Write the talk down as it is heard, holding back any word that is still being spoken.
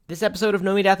This episode of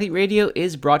No Meat Athlete Radio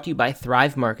is brought to you by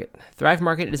Thrive Market. Thrive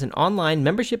Market is an online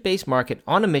membership-based market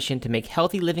on a mission to make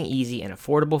healthy living easy and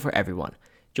affordable for everyone.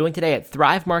 Join today at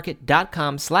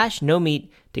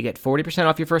thrivemarket.com/no-meat to get 40%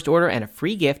 off your first order and a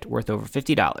free gift worth over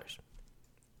 $50.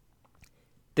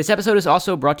 This episode is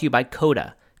also brought to you by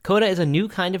Coda. Coda is a new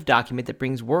kind of document that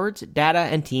brings words, data,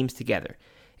 and teams together.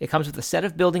 It comes with a set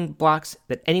of building blocks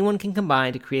that anyone can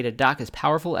combine to create a doc as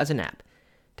powerful as an app.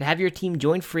 To have your team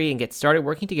join free and get started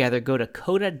working together, go to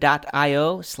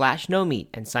coda.io/no-meat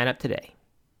and sign up today.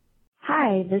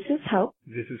 Hi, this is Hope.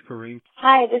 This is Kareem.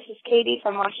 Hi, this is Katie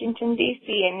from Washington,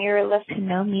 D.C., and you're listening To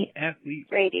No Meat Athlete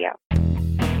Radio.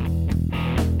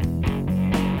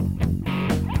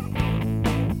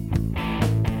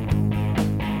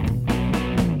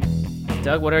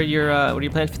 Doug, what are your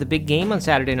plans for the big game on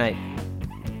Saturday night?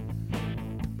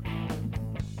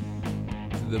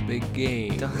 The big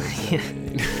game.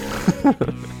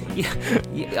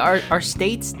 Our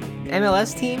state's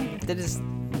MLS team that is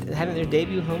having their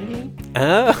debut home game?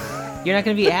 Oh. You're not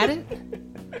going to be at it?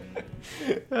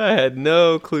 I had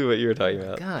no clue what you were talking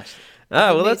about. Gosh.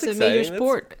 Well, that's it's exciting. a major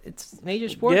sport. It's a major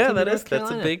sport. Yeah, in that North is. That's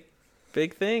a Carolina.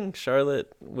 big thing.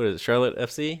 Charlotte. What is it? Charlotte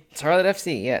FC? Charlotte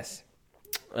FC, yes.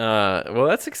 Well,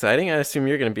 that's exciting. I assume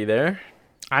you're going to be there.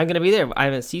 I'm going to be there.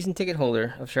 I'm a season ticket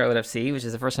holder of Charlotte FC, which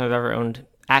is the first time I've ever owned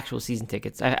actual season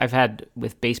tickets. I've had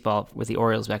with baseball, with the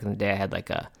Orioles back in the day, I had like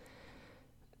a,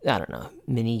 I don't know,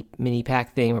 mini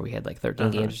pack thing where we had like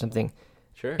 13 games or something.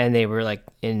 Sure. And they were like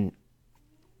the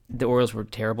Orioles were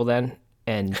terrible then.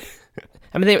 And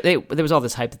I mean, there was all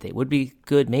this hype that they would be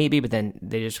good maybe, but then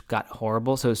they just got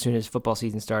horrible. So as soon as football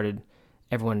season started,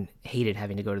 everyone hated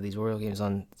having to go to these Oriole games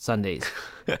on Sundays.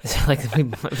 So like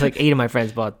 8 of my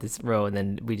friends bought this row, and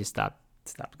then we just stopped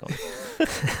going.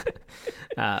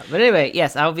 But anyway,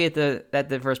 yes, I'll be at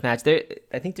the first match.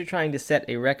 I think they're trying to set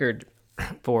a record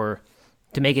to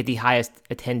make it the highest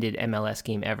attended MLS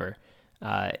game ever.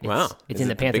 Wow. It's Is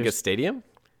in it the Panthers. biggest stadium?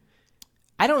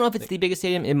 I don't know if it's the biggest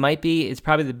stadium. It might be. It's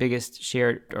probably the biggest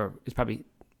shared, or it's probably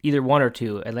either one or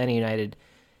two. Atlanta United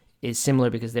is similar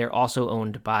because they're also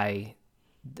owned by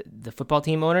the football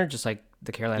team owner, just like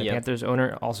the Carolina Panthers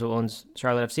owner also owns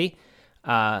Charlotte FC.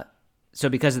 So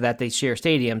because of that, they share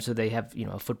stadiums. So they have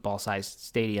a football-sized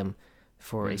stadium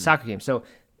for a soccer game. So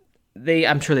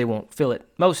I'm sure they won't fill it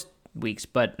most weeks,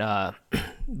 but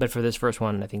for this first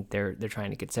one, I think they're trying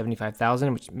to get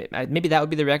 75,000, which maybe that would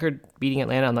be the record, beating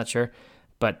Atlanta. I'm not sure,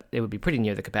 but it would be pretty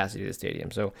near the capacity of the stadium.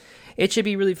 So it should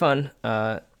be really fun.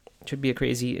 It should be a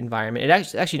crazy environment.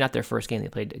 It's actually not their first game. They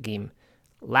played a game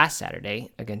last Saturday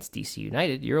against DC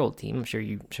United, your old team. I'm sure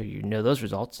you know those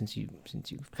results since you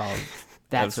followed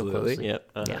that so closely. Yep.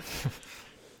 Yeah.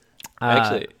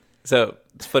 Actually, so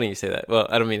it's funny you say that. Well,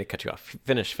 I don't mean to cut you off.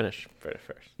 Finish first.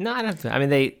 No, I don't have to. I mean,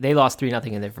 they lost 3-0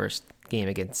 in their first game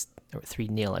or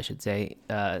 3-0, I should say,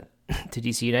 to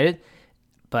DC United.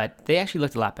 But they actually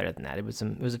looked a lot better than that. It was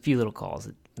a few little calls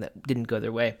that didn't go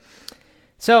their way.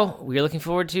 So we're looking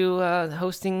forward to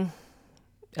hosting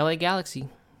LA Galaxy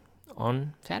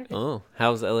on Saturday. Oh,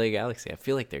 how's LA Galaxy? I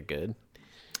feel like they're good.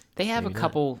 They have Maybe a not.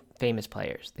 couple famous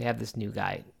players. They have this new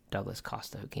guy, Douglas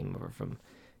Costa, who came over from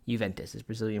Juventus, this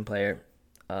Brazilian player.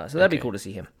 So that'd be cool to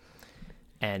see him.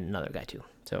 And another guy too.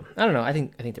 So I don't know. I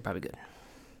think they're probably good.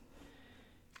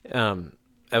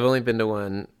 I've only been to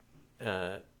one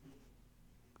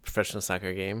professional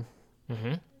soccer game,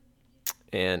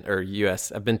 or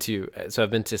U.S. I've been to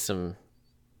some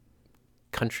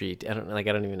country. I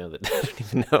don't even know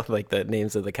like the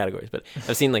names of the categories, but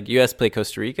I've seen like U.S. play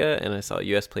Costa Rica, and I saw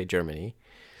U.S. play Germany.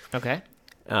 Okay.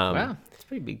 Wow, that's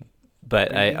pretty big.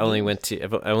 But I only went to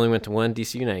one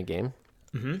DC United game,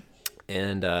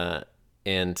 and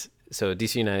so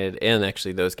DC United and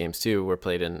actually those games too were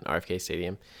played in RFK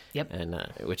Stadium. Yep. And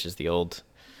which is the old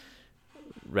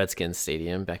Redskins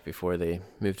Stadium back before they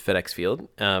moved to FedEx Field.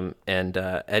 Have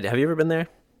you ever been there?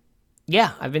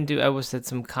 Yeah, I was at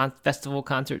some festival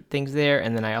concert things there,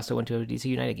 and then I also went to a DC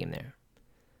United game there.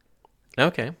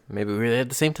 Okay, maybe we were there at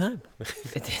the same time.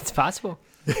 It's possible.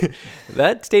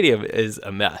 That stadium is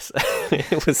a mess.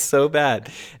 It was so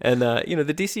bad. And the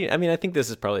DC, I mean, I think this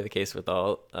is probably the case with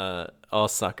all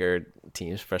soccer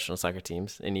teams, professional soccer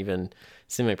teams, and even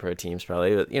semi-pro teams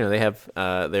probably. But, they have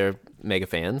their mega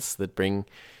fans that bring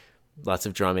lots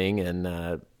of drumming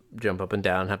and jump up and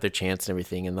down, have their chants and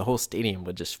everything, and the whole stadium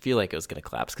would just feel like it was going to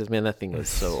collapse because, man, that thing was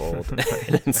so old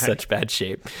and in such bad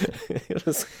shape. It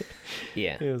was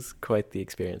quite the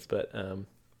experience, but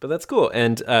that's cool.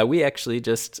 And we actually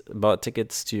just bought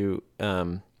tickets to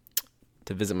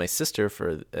visit my sister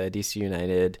for DC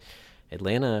United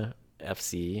Atlanta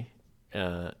FC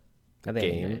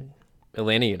game.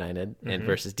 Atlanta United and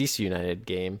versus DC United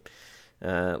game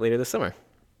later this summer.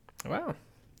 Wow.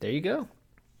 There you go.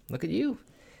 Look at you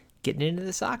getting into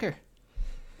the soccer.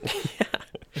 Yeah.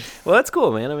 Well, that's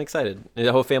cool, man. I'm excited. Did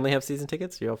the whole family have season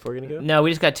tickets? You all four going to go? No,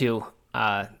 we just got 2.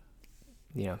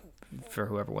 For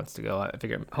whoever wants to go. I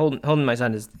figure Holden, my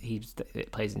son, he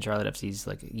plays in Charlotte FC's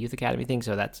like youth academy thing,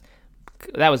 so that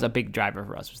was a big driver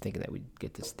for us. Was thinking that we'd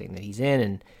get this thing that he's in,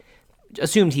 and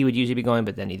assumed he would usually be going,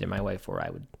 but then either my wife or I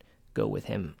would go with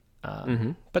him.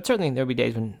 But certainly there'll be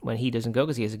days when he doesn't go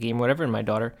because he has a game or whatever, and my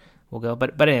daughter will go.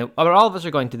 But anyway, all of us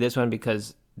are going to this one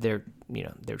because they're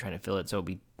trying to fill it. So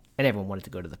and everyone wanted to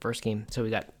go to the first game, so we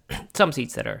got some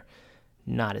seats that are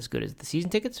not as good as the season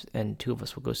tickets, and 2 of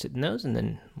us will go sit in those, and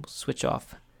then we'll switch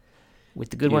off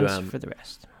with the good ones for the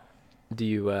rest. Do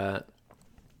you? How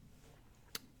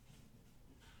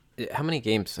many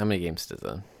games do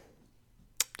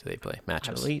they play?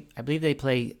 Matches? I believe they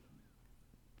play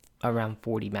around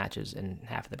 40 matches, and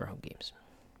half of them are home games.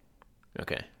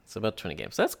 Okay, so about 20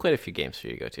 games. So that's quite a few games for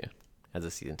you to go to as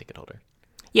a season ticket holder.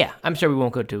 Yeah, I'm sure we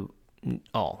won't go to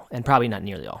all, and probably not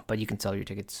nearly all, but you can sell your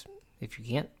tickets if you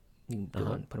can't. You can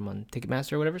put them on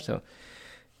Ticketmaster or whatever. So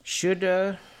should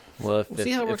well, we'll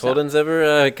see how it works Holden's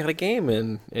ever got a game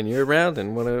and you're around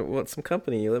and want some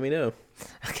company, you let me know.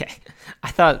 Okay,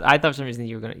 I thought for some reason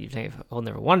you were saying if Holden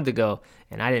never wanted to go,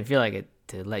 and I didn't feel like it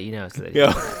to let you know so that, so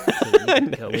that you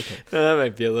can go with him. No, that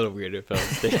might be a little weird if I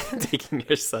was taking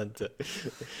your son to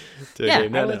a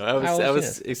game. No, I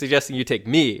was suggesting you take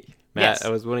me, Matt. Yes. I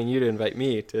was wanting you to invite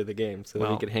me to the game so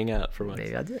that we could hang out for once.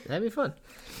 Maybe I'll do it. That'd be fun.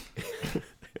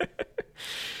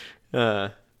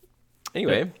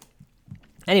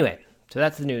 Anyway, so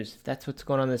that's the news. That's what's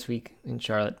going on this week in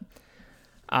Charlotte.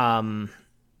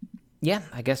 Yeah,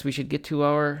 I guess we should get to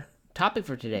our topic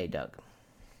for today, Doug.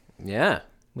 Yeah,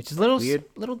 which is a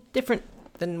little different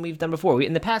than we've done before.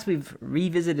 In the past, we've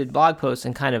revisited blog posts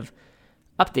and kind of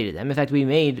updated them. In fact, we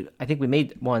made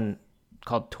one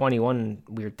called 21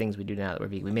 Weird Things We Do Now That We're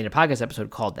Vegan. We made a podcast episode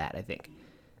called that, I think.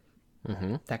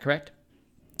 Is that correct?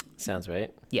 Sounds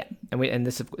right. Yeah, and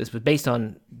this was based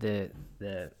on the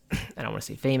I don't want to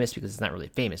say famous because it's not really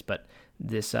famous, but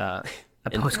this a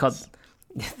post called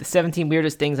 "The 17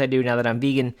 Weirdest Things I Do Now That I'm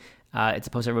Vegan." It's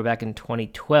a post I wrote back in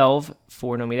 2012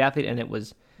 for No Meat Athlete, and it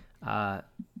was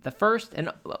the first and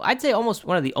I'd say almost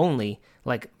one of the only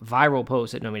like viral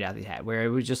posts that No Meat Athlete had, where it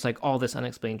was just like all this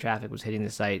unexplained traffic was hitting the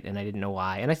site, and I didn't know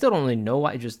why, and I still don't really know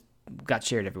why. It just got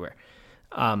shared everywhere.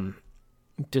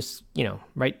 Just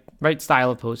right style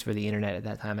of post for the internet at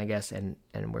that time, I guess, and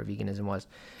where veganism was.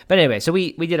 But anyway, so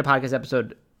we did a podcast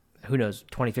episode, who knows,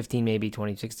 2015 maybe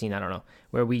 2016, I don't know,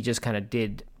 where we just kind of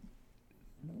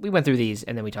we went through these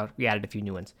and then we added a few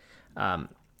new ones.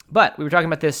 But we were talking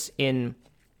about this in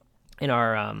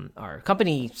our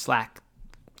company Slack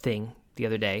thing the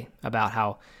other day about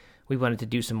how we wanted to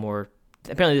do some more.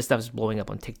 Apparently this stuff is blowing up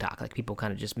on TikTok, like people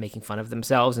kind of just making fun of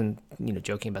themselves and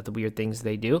joking about the weird things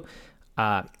they do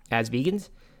as vegans.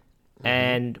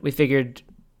 And we figured,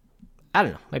 I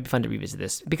don't know, might be fun to revisit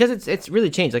this because it's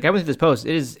really changed. Like I went through this post,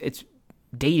 it's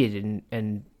dated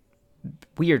and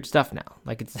weird stuff now.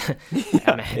 Like it's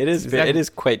it is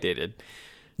quite dated.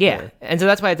 Yeah, and so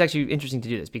that's why it's actually interesting to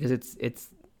do this because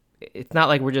it's not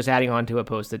like we're just adding on to a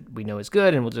post that we know is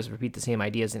good and we'll just repeat the same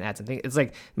ideas and add something. It's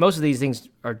like most of these things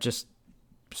are just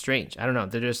strange. I don't know.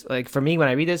 They're just like, for me, when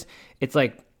I read this, it's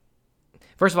like,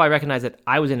 first of all, I recognize that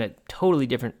I was in a totally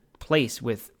different place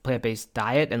with plant-based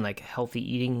diet and like healthy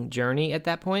eating journey at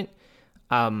that point.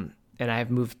 And I have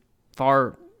moved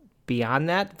far beyond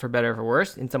that, for better or for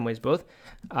worse, in some ways both.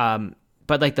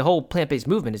 But like the whole plant-based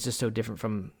movement is just so different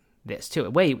from this too.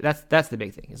 That's the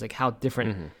big thing. Is like how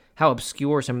different, how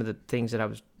obscure some of the things that I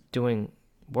was doing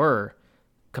were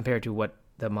compared to what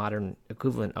the modern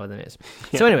equivalent of them is.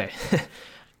 Yeah. So anyway,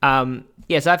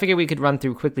 so I figured we could run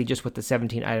through quickly just what the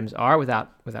 17 items are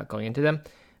without going into them.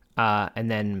 And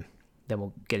then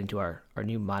we'll get into our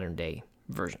new modern day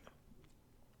version.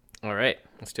 All right,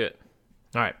 let's do it.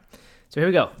 All right, so here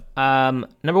we go.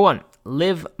 Number 1,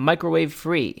 live microwave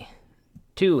free.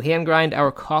 2, hand grind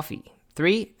our coffee.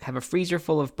 3, have a freezer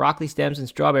full of broccoli stems and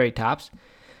strawberry tops.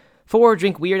 4,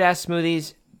 drink weird ass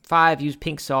smoothies. 5, use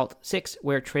pink salt. 6,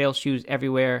 wear trail shoes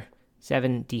everywhere.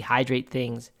 7, dehydrate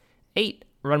things. 8,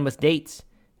 run with dates.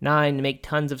 9, make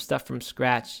tons of stuff from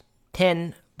scratch.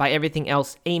 10, buy everything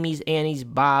else Amy's, Annie's,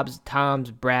 Bob's,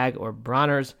 Tom's, Bragg, or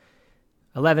Bronner's.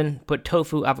 11, put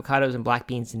tofu, avocados, and black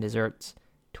beans in desserts.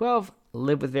 12,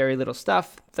 live with very little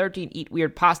stuff. 13, eat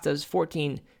weird pastas.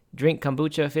 14, drink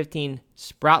kombucha. 15,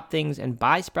 sprout things and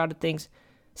buy sprouted things.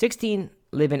 16,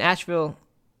 live in Asheville.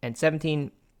 And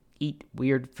 17, eat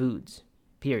weird foods,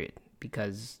 period.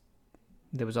 Because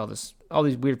there was all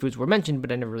these weird foods were mentioned,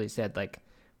 but I never really said like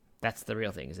that's the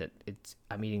real thing. Is that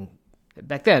I'm eating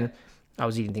back then. I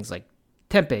was eating things like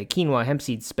tempeh, quinoa, hemp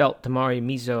seeds, spelt, tamari,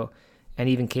 miso, and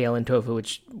even kale and tofu,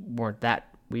 which weren't that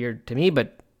weird to me,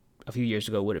 but a few years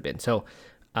ago would have been. So,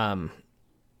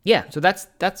 yeah. So that's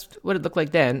what it looked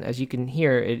like then. As you can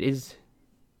hear,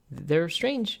 they're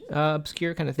strange,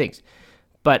 obscure kind of things,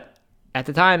 but at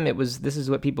the time this is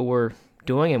what people were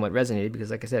doing and what resonated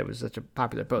because, like I said, it was such a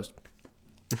popular post.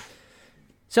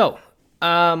 So,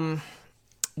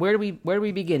 where do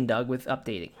we begin, Doug, with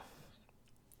updating?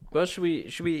 Well, should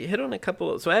we hit on a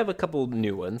couple? So I have a couple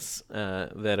new ones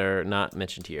that are not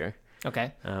mentioned here.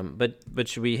 Okay. But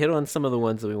should we hit on some of the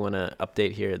ones that we want to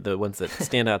update here? The ones that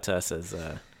stand out to us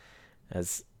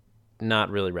as not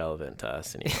really relevant to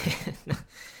us anymore.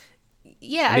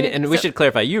 Yeah, I mean, and we should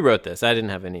clarify. You wrote this. I didn't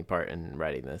have any part in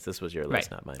writing this. This was your list,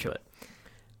 not mine. True. But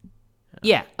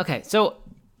yeah. Okay. So,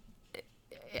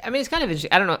 I mean, it's kind of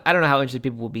interesting. I don't know how interested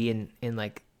people will be in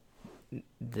like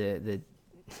the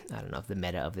I don't know if the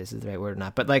meta of this is the right word or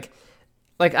not, but like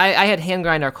I had hand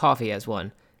grind our coffee as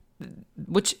one,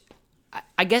 which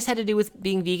I guess had to do with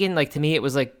being vegan. Like to me, it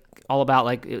was like all about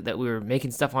like that we were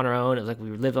making stuff on our own. It was like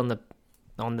we lived on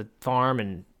the farm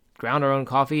and ground our own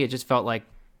coffee. It just felt like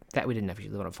that we didn't actually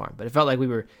live on a farm, but it felt like we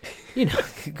were,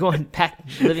 going back,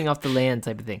 living off the land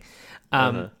type of thing.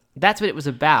 That's what it was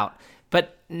about.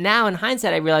 But now in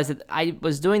hindsight, I realized that I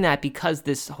was doing that because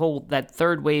that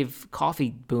third wave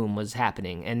coffee boom was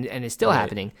happening and is still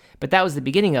happening. But that was the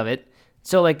beginning of it.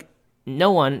 So like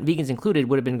no one, vegans included,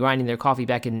 would have been grinding their coffee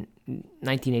back in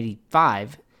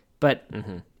 1985, but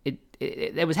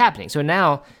it was happening. So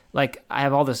now like I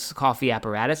have all this coffee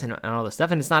apparatus and all this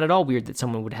stuff, and it's not at all weird that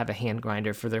someone would have a hand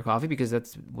grinder for their coffee because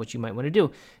that's what you might want to do.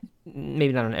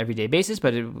 Maybe not on an everyday basis,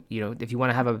 but if you want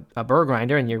to have a burr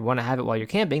grinder and you want to have it while you're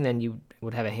camping, then you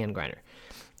would have a hand grinder.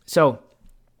 So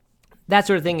that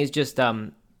sort of thing is just, I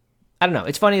don't know.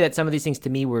 It's funny that some of these things to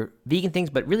me were vegan things,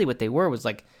 but really what they were was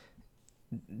like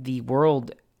the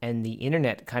world and the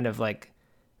internet kind of like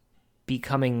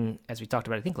becoming, as we talked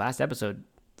about, I think last episode,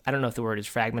 I don't know if the word is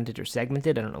fragmented or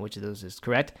segmented. I don't know which of those is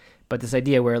correct, but this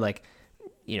idea where like,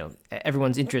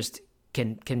 everyone's interest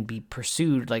can be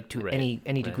pursued like to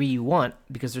any degree you want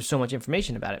because there's so much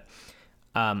information about it.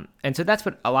 And so that's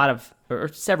what a lot of, or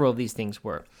several of these things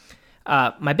were.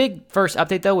 My big first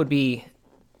update though would be,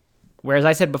 whereas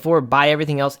I said before, buy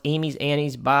everything else, Amy's,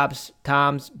 Annie's, Bob's,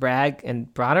 Tom's, Bragg,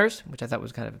 and Bronner's, which I thought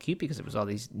was kind of cute because it was all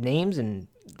these names and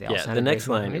they all sounded the next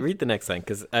great. line. Read the next line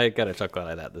because I got a chuckle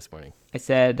out of that this morning. I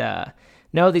said,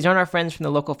 no, these aren't our friends from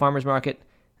the local farmer's market,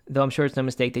 though I'm sure it's no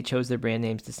mistake they chose their brand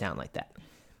names to sound like that.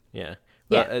 Yeah.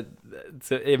 Well,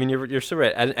 so I mean, you're so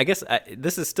right. I guess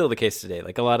this is still the case today.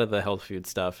 Like a lot of the health food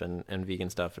stuff and vegan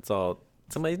stuff, it's all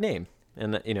somebody's name,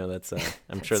 and that's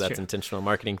I'm sure that's intentional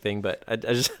marketing thing. But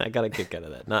I got a kick out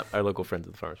of that. Not our local friends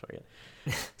at the farmers market.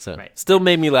 So still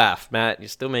made me laugh, Matt. You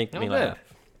still make me laugh.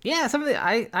 Yeah, some of the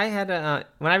I had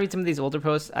when I read some of these older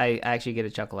posts, I actually get a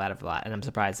chuckle out of a lot, and I'm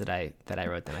surprised that I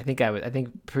wrote them. I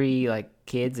think pre like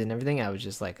kids and everything, I was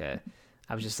just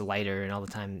lighter and all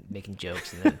the time making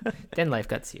jokes, and then life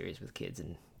got serious with kids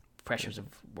and pressures of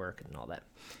work and all that.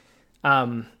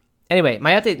 Anyway,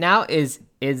 my update now is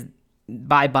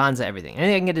buy Banza everything. I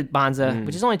think I can get a Banza,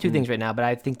 which is only two things right now, but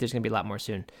I think there's gonna be a lot more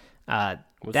soon.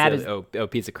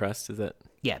 Pizza crust, is that?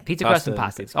 Yeah, pizza crust and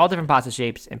pasta. All different pasta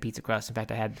shapes and pizza crust. In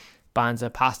fact, I had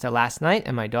Banza pasta last night,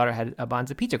 and my daughter had a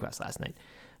Banza pizza crust last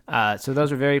night. So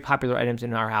those are very popular items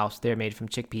in our house. They're made from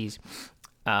chickpeas.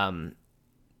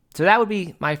 So that would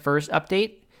be my first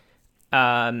update.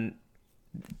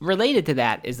 Related to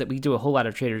that is that we do a whole lot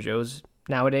of Trader Joe's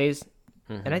nowadays.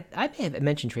 And I may have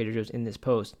mentioned Trader Joe's in this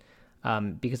post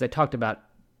because I talked about,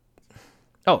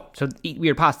 so eat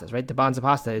weird pastas, right? The Banza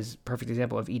pasta is a perfect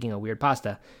example of eating a weird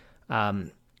pasta.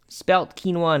 Spelt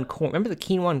quinoa and corn. Remember the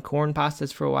quinoa and corn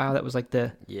pastas for a while? That was like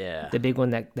the big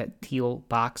one, that teal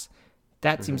box.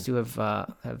 That seems to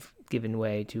have given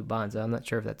way to Banza. I'm not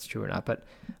sure if that's true or not, but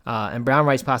and brown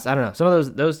rice pasta. I don't know. Some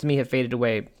of those to me have faded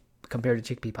away compared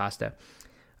to chickpea pasta.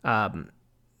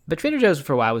 But Trader Joe's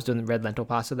for a while was doing the red lentil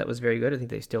pasta. That was very good. I think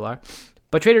they still are.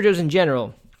 But Trader Joe's in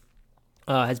general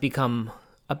has become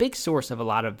a big source of a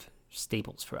lot of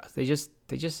staples for us. They just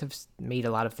have made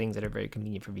a lot of things that are very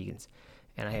convenient for vegans,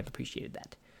 and I have appreciated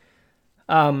that.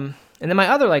 And then my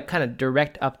other like kind of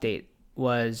direct update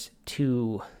was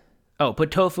to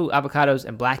put tofu, avocados,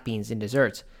 and black beans in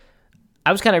desserts.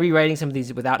 I was kind of rewriting some of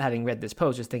these without having read this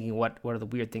post, just thinking what are the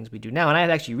weird things we do now. And I had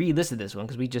actually re-listed this one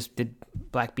because we just did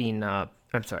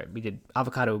we did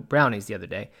avocado brownies the other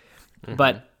day.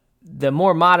 But the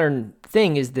more modern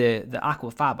thing is the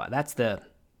aquafaba. That's the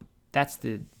that's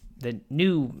the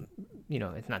new,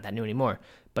 it's not that new anymore,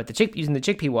 but using the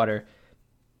chickpea water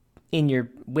in your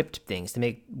whipped things to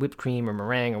make whipped cream or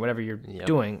meringue or whatever you're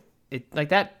doing, it like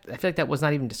that. I feel like that was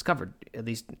not even discovered, at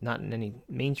least not in any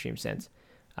mainstream sense.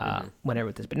 Whenever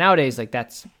with this, but nowadays, like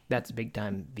that's a big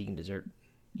time vegan dessert,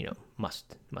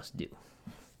 must do.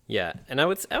 Yeah, and I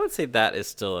would say that is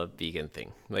still a vegan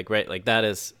thing. Like, right, like that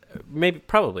is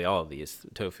probably all of these: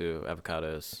 tofu,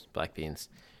 avocados, black beans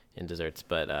in desserts.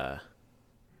 But I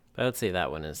would say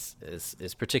that one is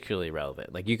particularly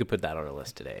relevant. Like, you could put that on a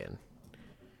list today, and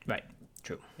right,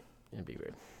 true, it'd be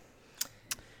weird.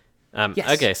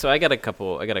 Yes. Okay, so I got a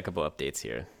couple updates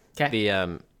here.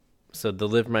 Okay. So the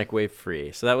Live Microwave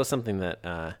Free. So that was something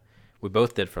that we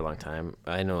both did for a long time.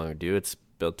 I no longer do. It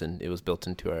was built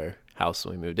into our house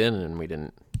when we moved in, and we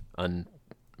didn't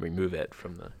remove it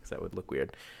from because that would look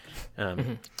weird.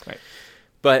 Right.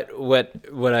 But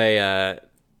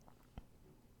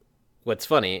what's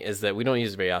funny is that we don't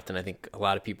use it very often. I think a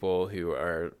lot of people who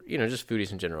are, just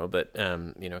foodies in general, but,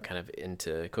 kind of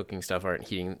into cooking stuff aren't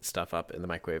heating stuff up in the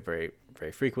microwave very,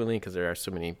 very frequently because there are so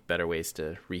many better ways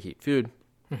to reheat food.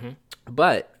 Mm-hmm.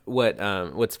 But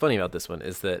what's funny about this one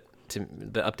is that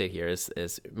the update here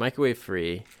is microwave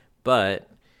free, but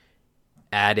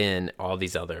add in all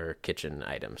these other kitchen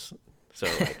items. So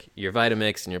like your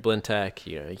Vitamix and your Blendtec,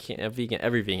 you can't.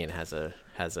 Every vegan has a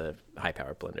high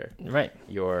power blender. Right.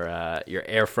 Your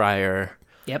air fryer.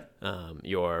 Yep.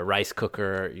 Your rice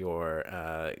cooker, your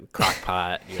crock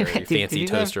pot, your fancy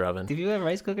toaster oven. Do you have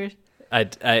rice cookers?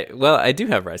 I do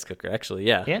have a rice cooker actually.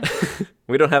 Yeah. Yeah.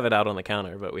 We don't have it out on the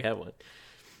counter, but we have one.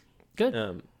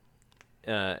 Good.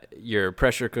 Your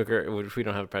pressure cooker, which we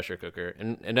don't have a pressure cooker,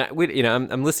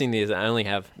 I'm listing these. I only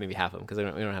have maybe half of them because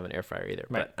we don't have an air fryer either.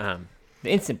 Right. But the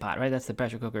Instant Pot, right? That's the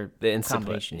pressure cooker. The Instant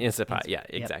Pot. Yeah,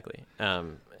 exactly.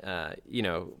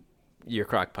 Your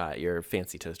crock pot, your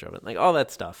fancy toaster oven, like all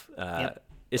that stuff.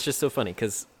 It's just so funny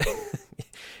because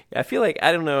I feel like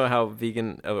I don't know how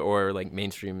vegan or like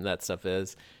mainstream that stuff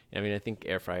is. I mean, I think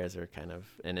air fryers are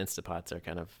and Instant Pots are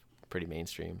kind of pretty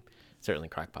mainstream. Certainly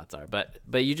crock pots are, but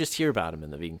you just hear about them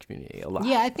in the vegan community a lot.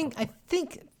 Yeah, I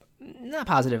think not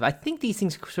positive. I think these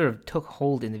things sort of took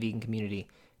hold in the vegan community,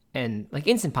 and like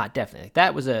Instant Pot definitely. Like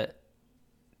that was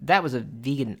a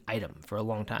vegan item for a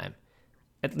long time,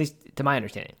 at least to my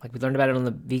understanding. Like we learned about it on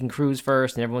the vegan cruise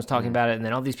first, and everyone was talking about it, and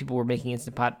then all these people were making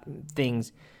Instant Pot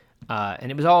things, and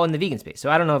it was all in the vegan space.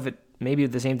 So I don't know if maybe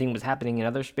the same thing was happening in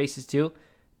other spaces too,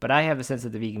 but I have the sense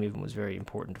that the vegan movement was very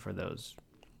important for those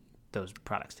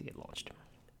products to get launched.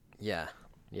 Yeah.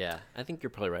 I think you're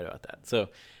probably right about that. So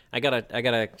I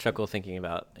gotta chuckle thinking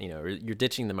about, you're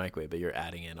ditching the microwave, but you're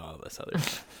adding in all of this other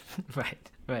stuff.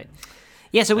 Right.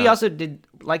 Yeah. So we also did,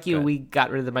 like you, we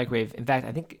got rid of the microwave. In fact,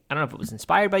 I don't know if it was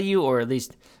inspired by you or at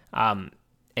least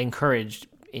encouraged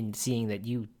in seeing that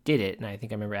you did it. And I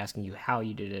think I remember asking you how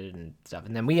you did it and stuff.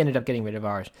 And then we ended up getting rid of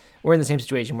ours. We're in the same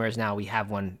situation, whereas now we have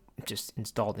one just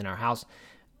installed in our house.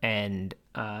 And,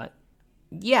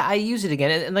 yeah, I use it again,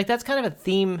 and like that's kind of a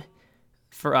theme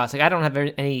for us. Like I don't have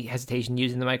any hesitation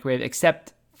using the microwave,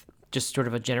 except just sort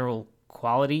of a general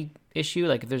quality issue.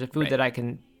 Like if there's a food that I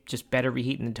can just better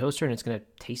reheat in the toaster, and it's going to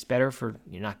taste better for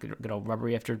you're not going to get all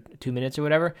rubbery after 2 minutes or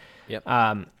whatever. Yep.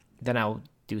 Then I'll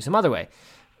do some other way.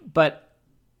 But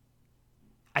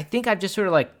I think I've just sort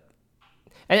of like,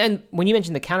 and when you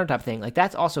mentioned the countertop thing, like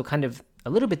that's also kind of a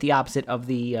little bit the opposite of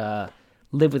the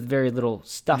live with very little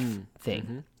stuff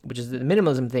thing, which is the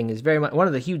minimalism thing is very much one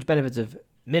of the huge benefits of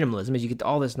minimalism is you get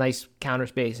all this nice counter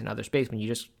space and other space when you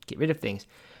just get rid of things.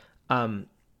 But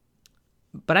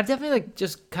I've definitely like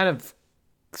just kind of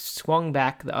swung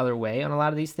back the other way on a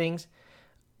lot of these things.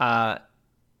 I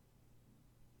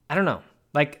don't know.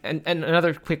 Like, and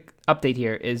another quick update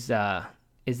here is that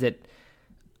I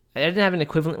didn't have an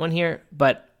equivalent one here,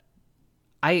 but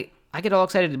I get all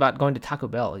excited about going to Taco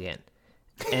Bell again.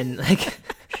 And like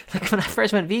when I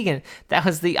first went vegan, that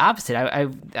was the opposite.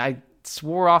 I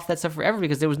swore off that stuff forever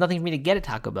because there was nothing for me to get at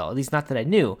Taco Bell, at least not that I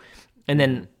knew. And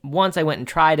then once I went and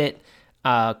tried it,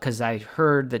 because I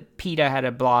heard that PETA had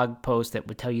a blog post that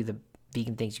would tell you the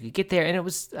vegan things you could get there, and it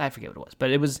was, I forget what it was, but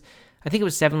I think it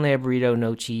was 7-layer burrito,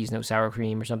 no cheese, no sour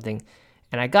cream or something.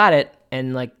 And I got it,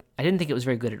 and like I didn't think it was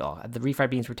very good at all. The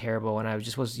refried beans were terrible, and I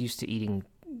was used to eating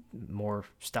more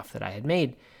stuff that I had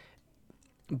made.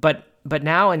 But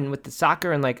now, and with the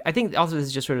soccer, and like I think also this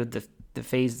is just sort of the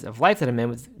phase of life that I'm in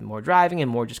with more driving and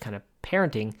more just kind of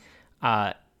parenting.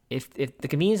 If the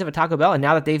convenience of a Taco Bell, and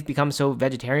now that they've become so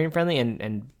vegetarian friendly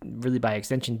and really by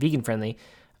extension vegan friendly,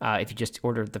 if you just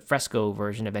order the Fresco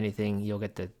version of anything, you'll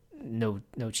get the no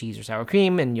cheese or sour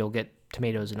cream, and you'll get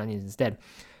tomatoes and onions instead.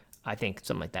 I think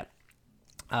something like that.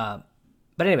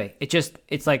 But anyway,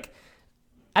 it's like,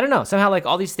 I don't know, somehow like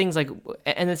all these things, like,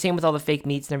 and the same with all the fake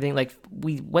meats and everything. Like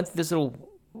we went through this little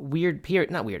weird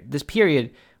period, not weird, this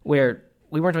period where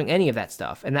we weren't doing any of that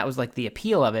stuff, and that was like the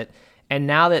appeal of it. And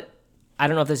now that, I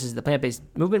don't know if this is the plant-based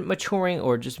movement maturing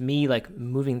or just me like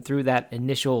moving through that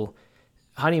initial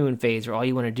honeymoon phase where all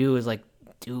you want to do is like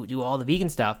do all the vegan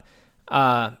stuff.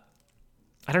 I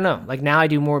don't know. Like now I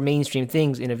do more mainstream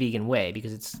things in a vegan way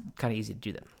because it's kind of easy to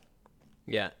do them.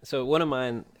 Yeah. So one of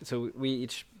mine. So we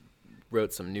each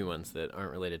wrote some new ones that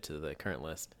aren't related to the current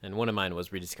list, and one of mine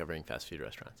was rediscovering fast food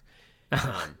restaurants.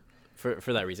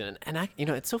 For that reason, and I,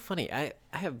 it's so funny. I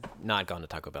have not gone to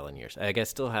Taco Bell in years. I guess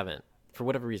still haven't. For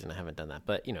whatever reason, I haven't done that.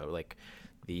 But like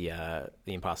the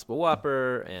Impossible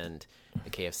Whopper and the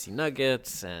KFC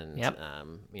nuggets and the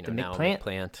now McPlant.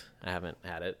 McPlant. I haven't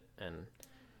had it, and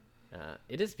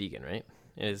it is vegan, right?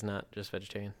 It is not just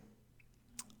vegetarian.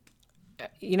 I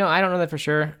don't know that for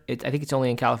sure. I think it's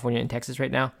only in California and Texas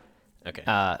right now. Okay.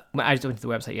 I just went to the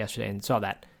website yesterday and saw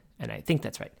that, and I think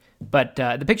that's right. But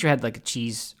the picture had like a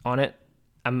cheese on it.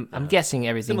 I'm guessing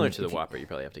everything Similar to the Whopper, you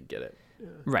probably have to get it.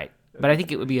 Right. But I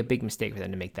think it would be a big mistake for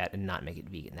them to make that and not make it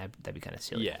vegan. That'd be kind of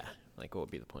silly. Yeah. Like, what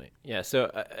would be the point? Yeah. So,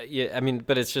 I mean,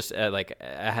 but it's just like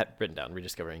I had written down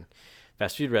rediscovering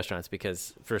fast food restaurants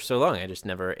because for so long I just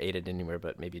never ate it anywhere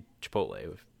but maybe Chipotle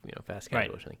with fast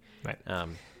casual or something. Right.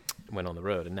 Went on the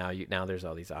road, and now there's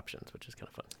all these options, which is kind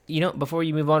of fun. Before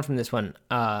you move on from this one,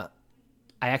 I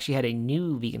actually had a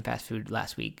new vegan fast food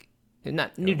last week.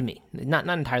 Not new to me, not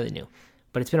entirely new,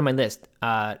 but it's been on my list.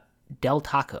 Del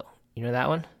Taco. You know that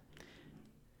one?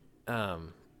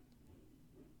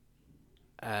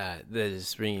 That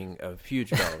is ringing a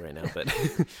huge bell right now, but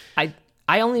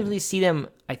I only really see them,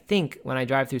 I think, when I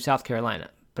drive through South Carolina.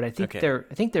 But I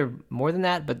think they're more than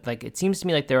that. But like it seems to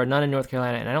me like there are none in North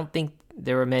Carolina, and I don't think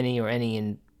there are many or any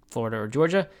in Florida or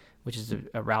Georgia, which is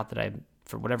a route that I,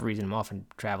 for whatever reason, I'm often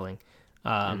traveling.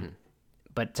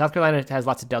 But South Carolina has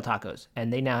lots of Del Tacos,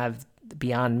 and they now have the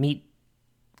Beyond Meat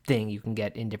thing you can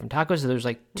get in different tacos. So there's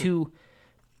like 2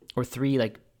 or 3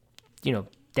 like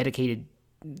dedicated.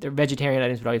 They're vegetarian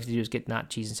items, but all you have to do is get not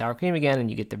cheese and sour cream again, and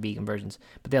you get the vegan versions.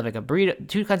 But they have like a burrito,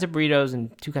 2 kinds of burritos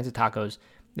and 2 kinds of tacos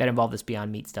that involve this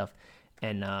Beyond Meat stuff.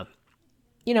 And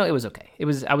it was okay.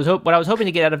 What I was hoping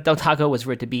to get out of Del Taco was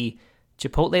for it to be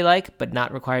Chipotle-like, but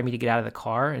not require me to get out of the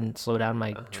car and slow down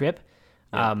my trip.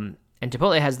 Yeah. And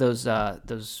Chipotle has those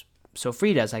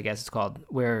sofritas, I guess it's called,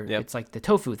 where it's like the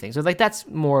tofu thing. So like that's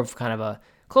more of kind of a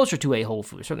closer to a whole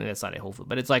food. Certainly that's not a whole food,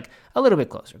 but it's like a little bit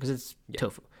closer because it's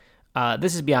tofu.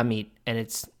 This is Beyond Meat, and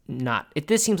it's not.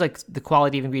 This seems like the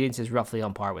quality of ingredients is roughly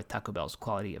on par with Taco Bell's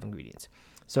quality of ingredients.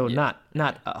 So not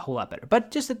a whole lot better, but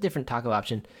just a different taco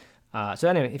option. So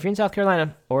anyway, if you're in South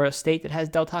Carolina or a state that has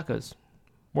Del Tacos,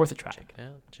 worth a try.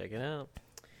 Check it out.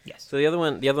 Yes. So the other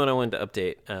one I wanted to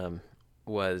update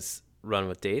was Run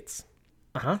with Dates.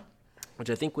 Which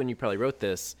I think when you probably wrote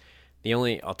this, the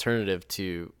only alternative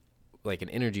to like an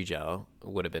energy gel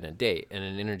would have been a date, and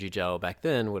an energy gel back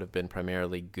then would have been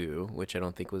primarily goo, which I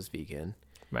don't think was vegan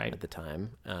at the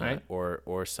time,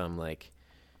 or some like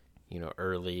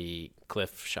early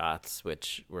Cliff shots,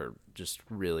 which were just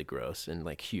really gross and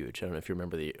like huge. I don't know if you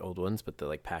remember the old ones, but the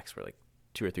like packs were like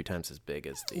 2 or 3 times as big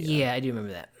as the I do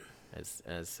remember that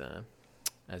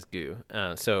as goo.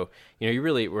 So you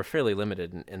really were fairly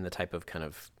limited in the type of kind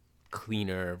of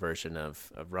cleaner version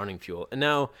of running fuel, and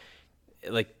now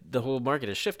like the whole market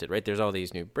has shifted, right? There's all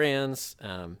these new brands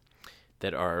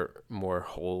that are more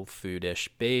whole food-ish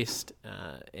based,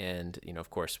 and of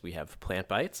course we have Plant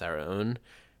Bites, our own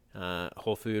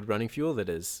whole food running fuel that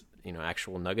is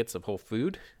actual nuggets of whole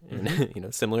food,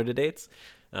 and similar to Dates,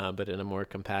 but in a more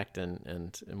compact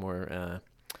and more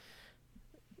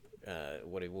how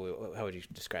would you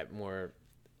describe it? More,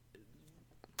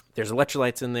 there's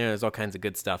electrolytes in there, there's all kinds of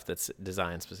good stuff that's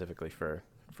designed specifically for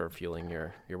fueling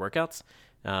your workouts,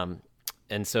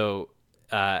 and so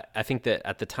I think that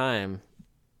at the time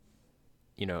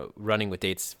running with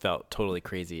Dates felt totally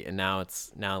crazy, and now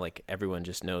like everyone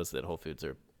just knows that whole foods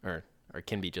are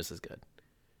can be just as good.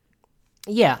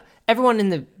 Yeah, everyone in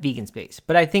the vegan space,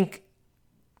 but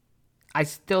I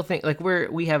still think like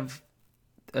we have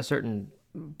a certain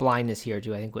blindness here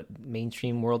to I think what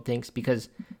mainstream world thinks, because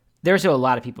there's a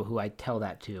lot of people who I tell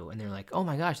that to, and they're like, "Oh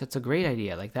my gosh, that's a great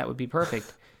idea! Like that would be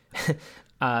perfect."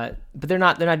 But they're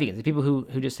not vegans. The people who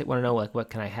just want to know like what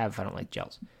can I have if I don't like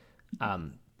gels.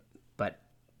 But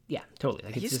yeah, totally.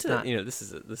 Like it's just not. This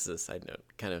is a side note,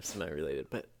 kind of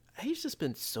semi-related, but I used to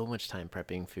spend so much time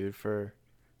prepping food for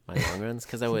my long runs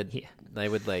because I would I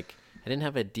didn't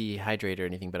have a dehydrator or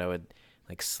anything, but I would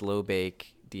like slow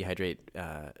bake, dehydrate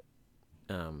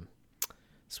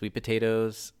sweet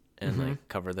potatoes and like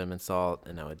cover them in salt,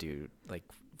 and I would do like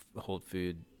whole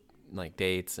food, like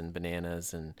dates and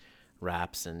bananas and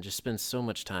wraps, and just spend so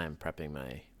much time prepping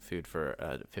my food for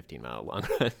a 15-mile long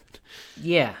run.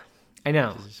 Yeah, I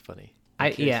know. This is funny.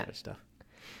 Yeah. Stuff.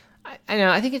 I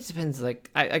know. I think it depends. Like,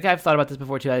 I've thought about this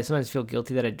before too. I sometimes feel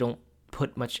guilty that I don't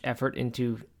put much effort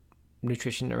into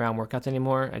nutrition around workouts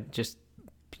anymore. I just,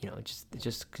 it's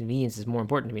just convenience is more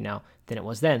important to me now than it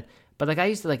was then. But like, I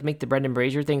used to like make the Brendan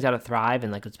Brazier things out of Thrive,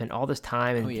 and like would spend all this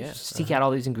time and seek out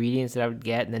all these ingredients that I would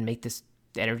get, and then make this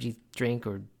energy drink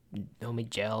or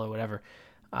homemade gel or whatever.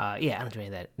 I don't do any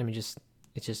of that.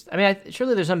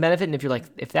 Surely there's some benefit,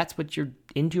 and if that's what you're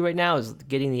into right now is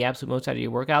getting the absolute most out of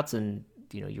your workouts, and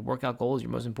your workout goal is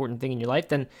your most important thing in your life,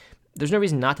 then there's no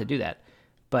reason not to do that.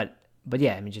 But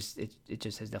yeah, it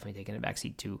just has definitely taken a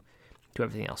backseat to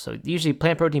everything else. So usually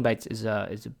Plant Protein Bites is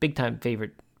a big time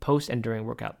favorite post and during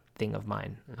workout thing of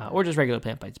mine, or just regular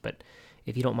Plant Bites. But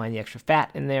if you don't mind the extra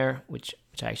fat in there, which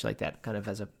I actually like that kind of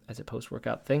as a post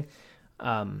workout thing,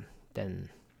 then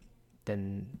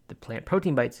the Plant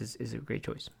Protein Bites is a great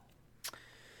choice.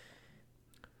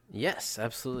 Yes,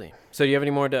 absolutely. So do you have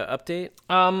any more to update?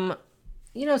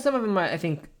 Some of them I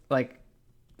think like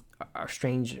are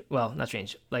strange. Well, not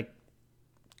strange. Like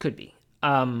could be.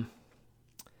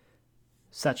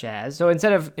 Such as, so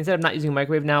instead of not using a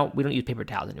microwave now, we don't use paper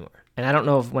towels anymore. And I don't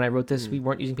know if when I wrote this we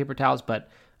weren't using paper towels, but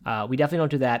we definitely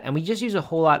don't do that. And we just use a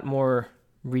whole lot more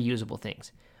reusable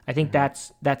things. I think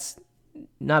that's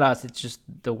not us. It's just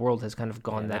the world has kind of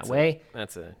gone that way.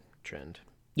 That's a trend.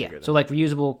 Yeah. So like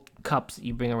reusable cups that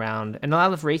you bring around, and a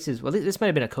lot of races. Well, this might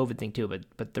have been a COVID thing too,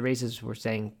 but the races were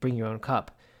saying bring your own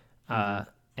cup,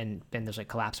 and there's like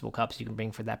collapsible cups you can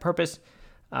bring for that purpose.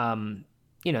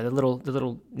 The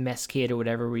little mess kit or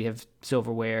whatever where you have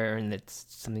silverware and it's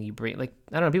something you bring. Like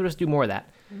I don't know, people just do more of that.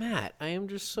 Matt, I am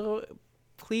just so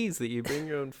pleased that you bring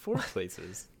your own fork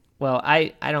places. Well,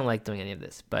 I don't like doing any of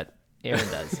this, but Aaron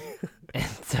does,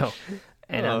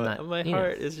 and I'm not. My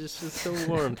heart is just so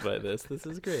warmed by this. This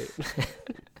is great.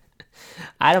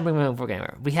 I don't bring my own fork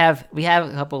anywhere. We have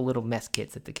a couple little mess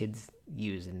kits that the kids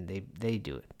use, and they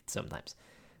do it sometimes,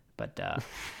 but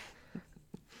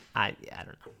I don't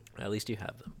know. At least you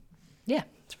have them. Yeah,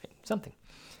 that's right. Something.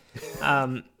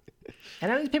 And I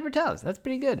don't use paper towels. That's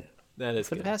pretty good. That is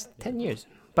for good. The past 10 years.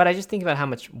 But I just think about how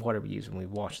much water we use when we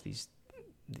wash these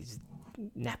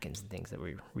napkins and things that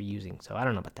we're reusing. So I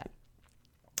don't know about that.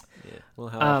 Yeah. Well,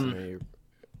 how often are you?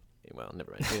 Well,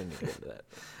 never mind. We didn't get into that.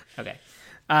 Okay.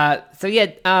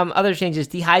 Other changes.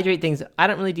 Dehydrate things. I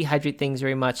don't really dehydrate things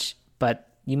very much, but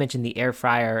you mentioned the air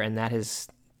fryer, and that has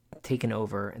taken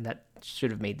over, and that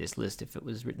should have made this list if it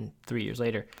was written 3 years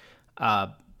later.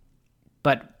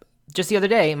 But just the other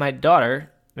day, my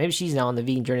daughter, maybe she's now on the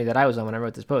vegan journey that I was on when I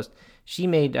wrote this post. She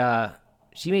made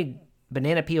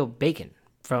banana peel bacon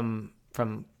from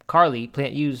Carly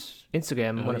Plant U's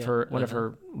Instagram. One of her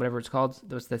whatever it's called.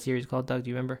 What's that series called, Doug?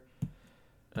 Do you remember?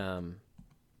 No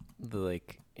waste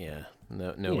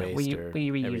or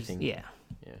reuse, everything. Yeah.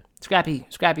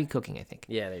 Scrappy cooking, I think.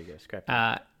 Yeah, there you go.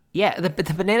 Scrappy.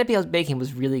 The banana peel bacon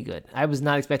was really good. I was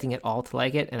not expecting at all to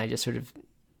like it, and I just sort of,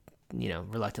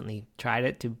 reluctantly tried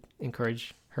it to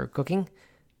encourage her cooking.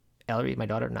 Ellery, my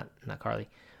daughter, not Carly.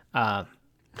 And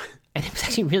it was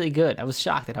actually really good. I was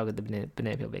shocked at how good the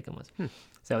banana peel bacon was.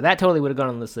 So that totally would have gone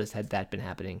on this list had that been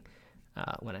happening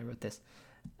when I wrote this.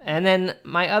 And then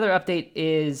my other update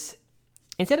is,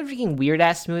 instead of drinking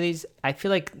weird-ass smoothies, I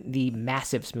feel like the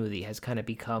massive smoothie has kind of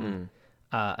become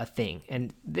a thing.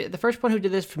 And the first one who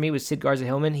did this for me was Sid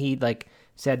Garza-Hillman. He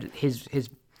said his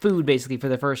food basically for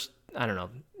the first, I don't know,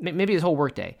 maybe his whole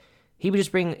workday, he would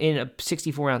just bring in a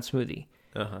 64-ounce smoothie.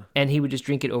 And he would just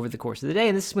drink it over the course of the day.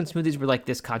 And this is when smoothies were like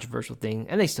this controversial thing,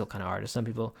 and they still kind of are to some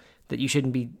people, that you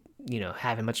shouldn't be,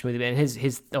 having much smoothie. And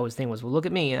his thing was, well, look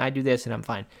at me, and I do this, and I'm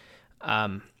fine.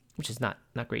 Which is not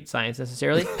great science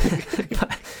necessarily,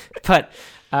 but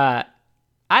I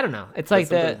don't know. It's like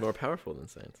more powerful than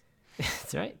science.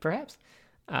 That's right, perhaps.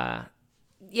 So I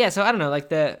don't know, like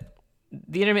the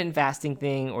intermittent fasting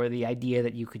thing, or the idea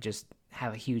that you could just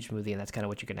have a huge smoothie and that's kind of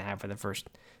what you're going to have for the first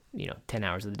 10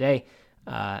 hours of the day.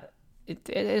 It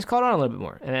has caught on a little bit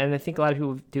more, and I think a lot of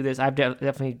people do this. I've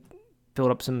definitely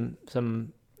filled up some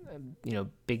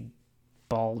big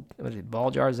ball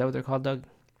jars. Is that what they're called, Doug?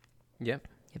 Yep.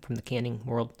 From the canning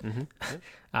world. Mm-hmm. Yep.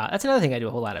 That's another thing I do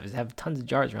a whole lot of, is have tons of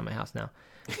jars around my house now.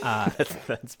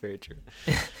 That's very true.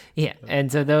 Yeah,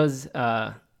 and so those,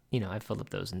 I filled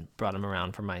up those and brought them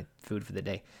around for my food for the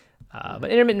day. But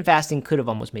intermittent fasting could have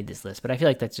almost made this list, but I feel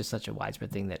like that's just such a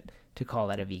widespread thing that to call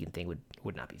that a vegan thing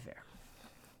would not be fair.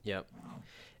 Yep.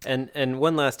 And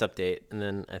one last update, and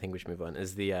then I think we should move on.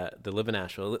 Is the Live in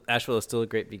Asheville? Asheville is still a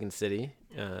great vegan city.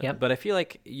 Yep. But I feel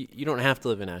like you don't have to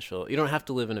live in Asheville. You don't have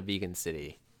to live in a vegan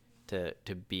city to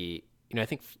be. I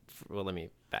think. Well, let me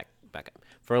back up.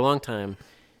 For a long time,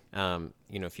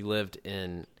 if you lived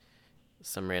in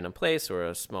some random place or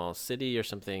a small city or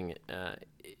something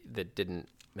that didn't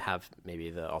have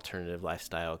maybe the alternative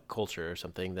lifestyle culture or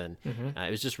something, then it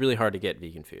was just really hard to get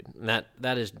vegan food. And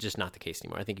that is just not the case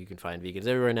anymore. I think you can find vegans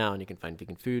everywhere now, and you can find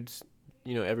vegan foods,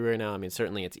 everywhere now. I mean,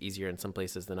 certainly it's easier in some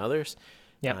places than others,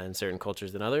 in certain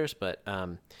cultures than others, but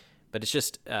it's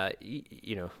just,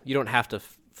 you don't have to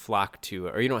flock to,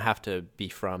 or you don't have to be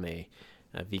from a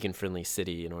vegan-friendly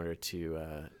city in order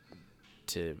to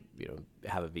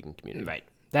have a vegan community. Right.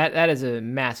 That is a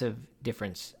massive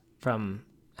difference from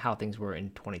how things were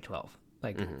in 2012.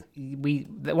 Like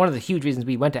one of the huge reasons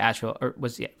we went to Asheville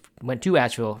went to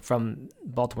Asheville from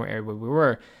Baltimore area where we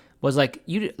were was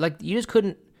you just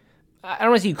couldn't. I don't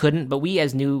want to say you couldn't, but we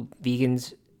as new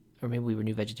vegans, or maybe we were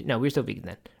new vegetarians. No, we were still vegan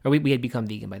then, or we had become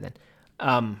vegan by then.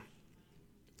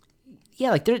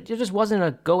 There just wasn't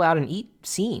a go out and eat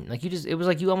scene. It was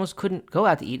like you almost couldn't go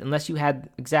out to eat unless you had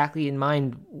exactly in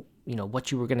mind,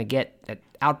 what you were going to get at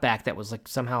Outback that was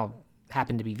somehow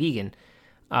happened to be vegan.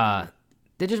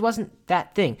 There just wasn't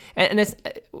that thing, and that's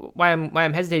why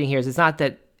I'm hesitating here. Is it's not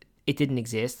that it didn't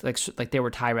exist. Like there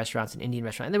were Thai restaurants and Indian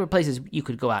restaurants, and there were places you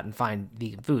could go out and find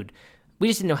vegan food. We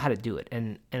just didn't know how to do it,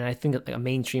 and I think a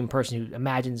mainstream person who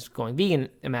imagines going vegan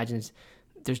imagines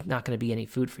there's not going to be any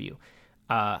food for you.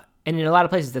 And in a lot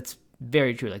of places, that's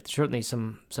very true. Like certainly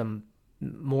some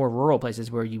more rural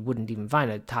places where you wouldn't even find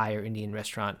a Thai or Indian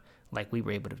restaurant like we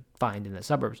were able to find in the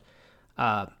suburbs.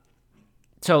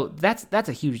 So that's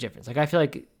a huge difference. Like I feel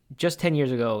like just 10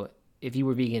 years ago, if you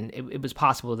were vegan, it was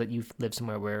possible that you lived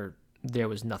somewhere where there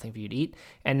was nothing for you to eat.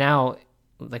 And now,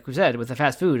 like we said, with the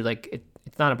fast food,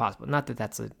 it's not impossible. Not that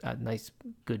that's a nice,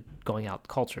 good going out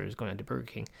culture is going out to Burger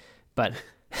King, but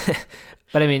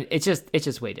but I mean, it's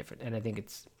just way different. And I think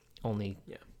it's only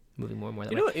moving more and more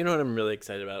that way. You know what I'm really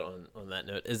excited about on that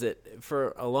note is that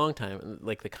for a long time,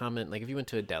 like the comment, like if you went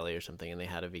to a deli or something and they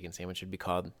had a vegan sandwich, it'd be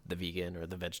called the vegan or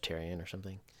the vegetarian or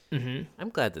something. Mm-hmm. I'm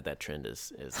glad that trend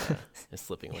is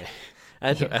slipping away.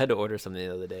 I had to order something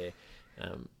the other day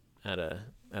at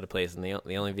a place, and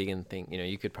the only vegan thing,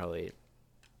 you could probably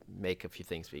make a few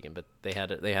things vegan, but they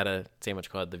had a sandwich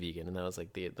called the vegan, and that was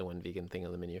like the one vegan thing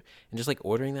on the menu. And just like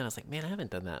ordering that, I was like, man, I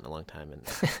haven't done that in a long time, and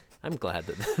I'm glad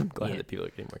that people are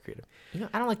getting more creative.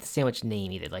 I don't like the sandwich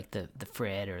name either, like the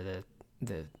Fred or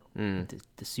the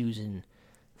Susan.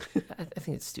 I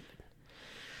think it's stupid.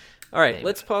 All right,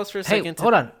 let's pause for a second.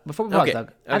 Hold on. Before we pause, Okay. Doug,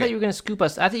 Okay. I thought you were going to scoop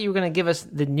us. I thought you were going to give us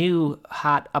the new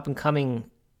hot up and coming,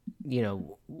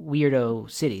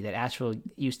 weirdo city that Asheville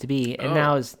used to be, and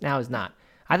now is not.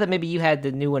 I thought maybe you had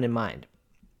the new one in mind.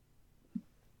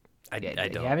 I Do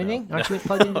don't you have anything? know. Aren't you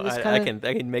plugged into this kind of?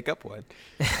 I can make up one.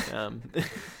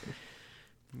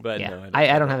 But Yeah, no,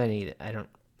 I don't have any either. I don't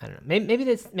know.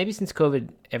 Maybe since COVID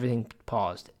everything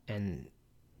paused and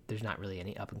there's not really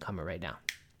any up and comer right now.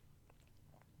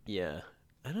 Yeah,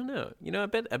 I don't know. I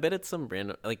bet it's some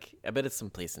random, I bet it's some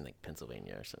place in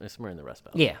Pennsylvania or somewhere in the Rust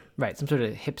Belt. Yeah, right. Some sort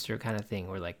of hipster kind of thing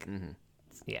where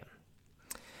yeah.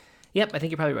 Yep, I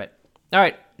think you're probably right. All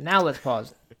right, now let's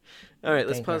pause. All right,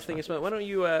 let's pause thinking about. Why don't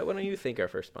you thank our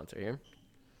first sponsor here?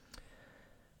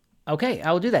 Okay,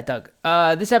 I will do that, Doug.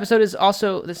 This episode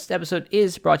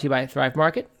is brought to you by Thrive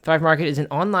Market. Thrive Market is an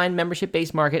online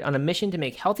membership-based market on a mission to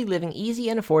make healthy living easy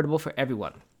and affordable for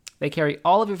everyone. They carry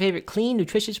all of your favorite clean,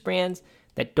 nutritious brands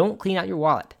that don't clean out your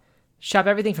wallet. Shop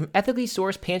everything from ethically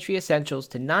sourced pantry essentials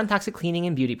to non-toxic cleaning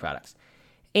and beauty products.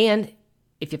 And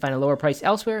if you find a lower price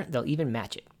elsewhere, they'll even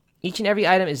match it. Each and every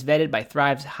item is vetted by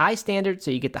Thrive's high standards, so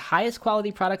you get the highest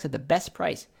quality products at the best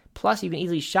price. Plus, you can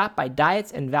easily shop by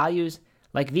diets and values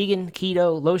like vegan,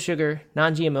 keto, low sugar,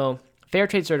 non-GMO, fair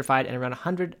trade certified, and around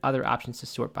 100 other options to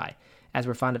sort by. As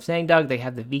we're fond of saying, Doug, they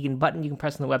have the vegan button you can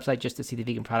press on the website just to see the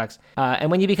vegan products.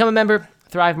 And when you become a member,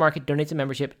 Thrive Market donates a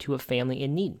membership to a family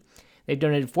in need. They've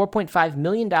donated $4.5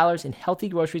 million in healthy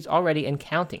groceries already and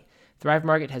counting. Thrive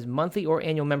Market has monthly or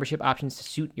annual membership options to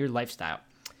suit your lifestyle.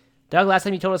 Doug, last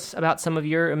time you told us about some of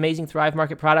your amazing Thrive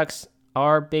Market products.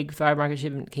 Our big Thrive Market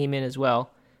shipment came in as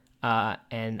well.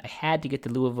 And I had to get the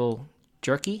Louisville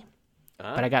jerky.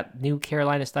 But I got new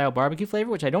Carolina-style barbecue flavor,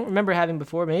 which I don't remember having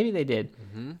before. Maybe they did.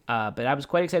 Mm-hmm. But I was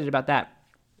quite excited about that.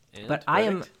 And but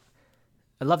I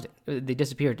loved it. They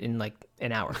disappeared in like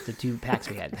an hour, the 2 packs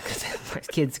we had. Because my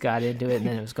kids got into it, and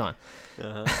then it was gone.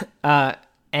 Uh-huh.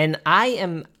 And I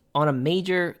am on a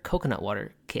major coconut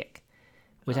water kick.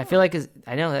 which I feel like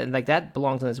I know that like that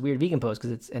belongs on this weird vegan post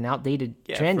because it's an outdated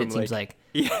trend. It seems like.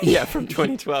 Yeah, from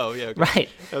 2012. Yeah, okay. Right.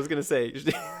 I was gonna say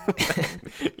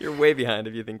you're way behind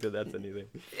if you think that that's anything.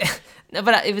 No,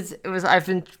 but it was. I've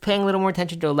been paying a little more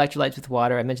attention to electrolytes with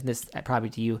water. I mentioned this probably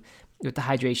to you with the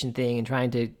hydration thing and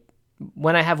trying to,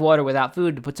 when I have water without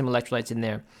food, to put some electrolytes in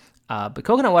there. But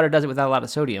coconut water does it without a lot of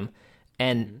sodium,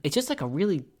 and it's just like a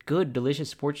really good, delicious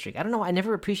sports drink. I don't know. I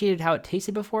never appreciated how it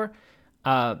tasted before.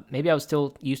 Maybe I was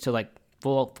still used to like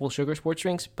full sugar sports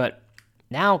drinks, but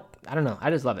now I don't know. I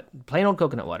just love it. Plain old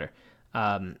coconut water.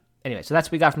 Anyway, so that's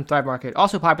what we got from Thrive Market.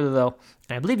 Also popular though,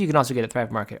 and I believe you can also get at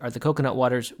Thrive Market, are the coconut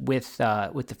waters with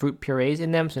the fruit purees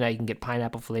in them. So now you can get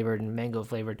pineapple flavored and mango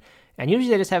flavored, and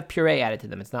usually they just have puree added to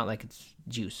them. It's not like it's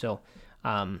juice. So,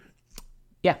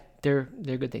 yeah, they're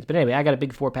good things. But anyway, I got a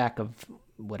big 4-pack of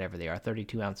whatever they are,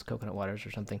 32-ounce coconut waters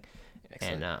or something.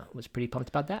 Excellent. And was pretty pumped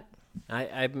about that.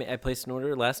 I placed an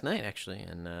order last night actually,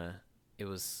 and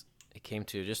it came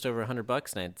to just over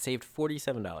 $100, and I'd saved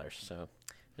 $47. So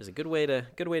there's a good way to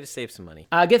save some money.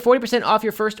 Get 40% off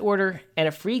your first order and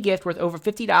a free gift worth over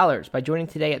 $50 by joining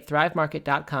today at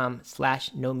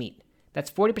thrivemarket.com/no-meat.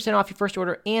 That's 40% off your first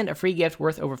order and a free gift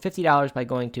worth over $50 by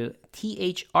going to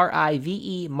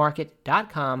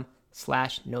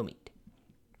thrivemarket.com/no-meat.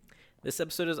 This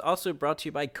episode is also brought to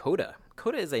you by Coda.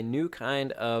 Coda is a new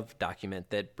kind of document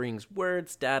that brings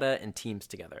words, data, and teams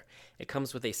together. It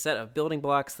comes with a set of building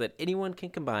blocks that anyone can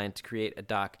combine to create a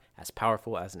doc as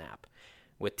powerful as an app.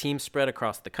 With teams spread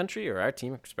across the country, or our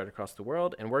team spread across the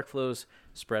world, and workflows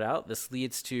spread out, this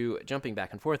leads to jumping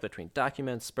back and forth between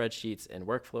documents, spreadsheets, and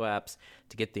workflow apps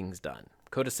to get things done.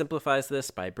 Coda simplifies this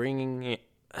by bringing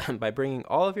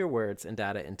all of your words and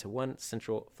data into one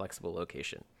central, flexible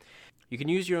location. You can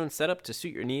use your own setup to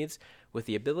suit your needs with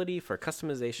the ability for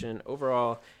customization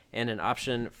overall and an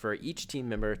option for each team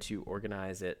member to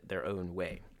organize it their own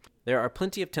way. There are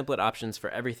plenty of template options for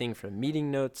everything from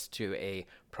meeting notes to a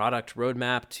product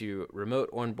roadmap to remote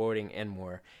onboarding and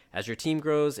more. As your team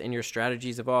grows and your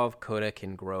strategies evolve, Coda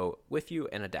can grow with you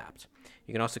and adapt.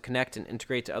 You can also connect and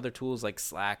integrate to other tools like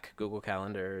Slack, Google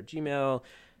Calendar, Gmail,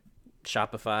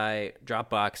 Shopify,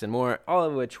 Dropbox, and more, all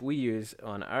of which we use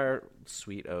on our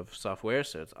suite of software,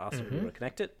 so it's awesome to be able to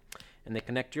connect it. And they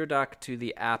connect your doc to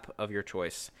the app of your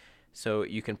choice, so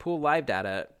you can pull live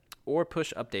data or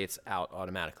push updates out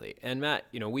automatically. And Matt,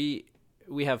 we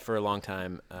have for a long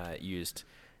time used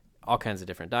all kinds of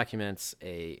different documents,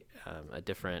 a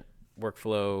different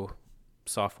workflow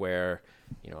software,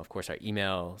 of course our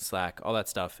email, Slack, all that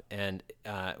stuff. And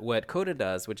what Coda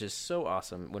does, which is so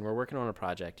awesome, when we're working on a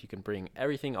project, you can bring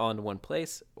everything all into one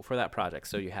place for that project.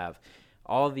 So you have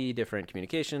all the different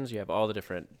communications, you have all the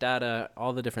different data,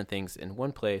 all the different things in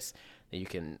one place that you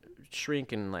can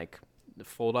shrink and like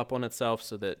fold up on itself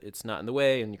so that it's not in the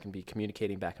way, and you can be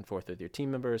communicating back and forth with your team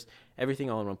members,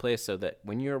 everything all in one place, so that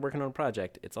when you're working on a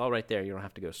project, it's all right there. You don't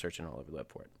have to go searching all over the web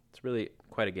for it. It's really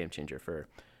quite a game changer for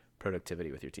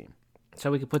productivity with your team. So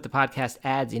we could put the podcast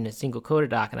ads in a single Coda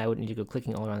doc, and I wouldn't need to go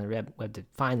clicking all around the web to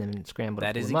find them and scramble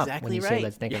that to pull is them exactly up when you right. say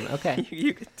let's think of them. Okay.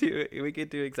 We could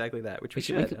do exactly that, which we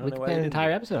should. We could plan an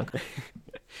entire episode.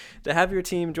 To have your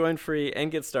team join free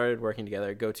and get started working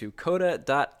together, go to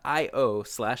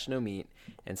coda.io/no-meat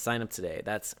and sign up today.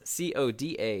 That's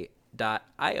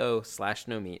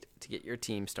coda.io/no-meat to get your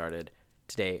team started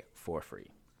today for free.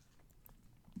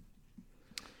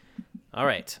 All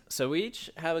right, so we each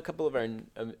have a couple of our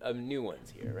new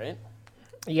ones here, right?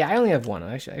 Yeah, I only have one.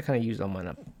 Actually, I kind of used all mine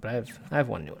up, but I have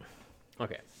one new one.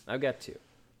 Okay, I've got two.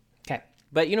 Okay,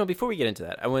 but before we get into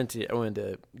that, I wanted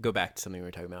to go back to something we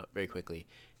were talking about very quickly,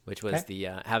 which was the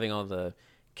having all the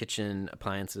kitchen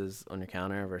appliances on your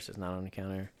counter versus not on your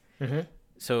counter. Mm-hmm.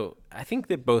 So I think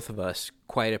that both of us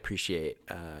quite appreciate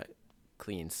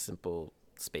clean, simple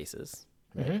spaces,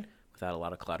 right? Without a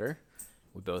lot of clutter.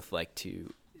 We both like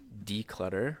to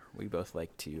declutter. We both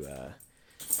like to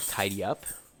tidy up.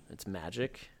 It's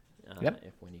magic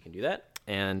when you can do that.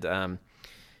 And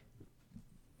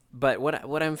but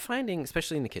what I'm finding,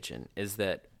 especially in the kitchen, is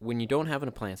that when you don't have an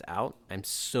appliance out, I'm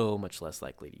so much less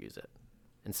likely to use it.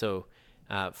 And so,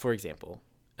 for example,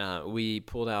 we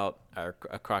pulled out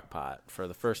a crock pot for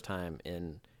the first time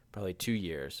in probably 2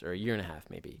 years, or a year and a half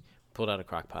maybe. Pulled out a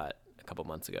crock pot a couple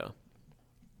months ago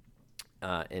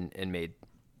and made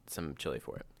some chili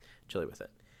with it.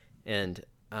 And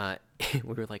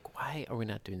we were like, why are we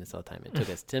not doing this all the time? It took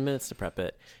us 10 minutes to prep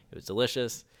it. It was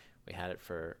delicious. We had it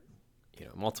for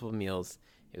multiple meals.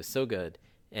 It was so good.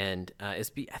 And I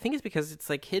think it's because it's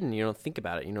like hidden. You don't think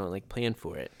about it. You don't like plan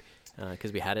for it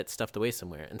because we had it stuffed away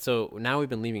somewhere. And so now we've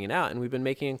been leaving it out, and we've been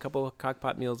making a couple of crock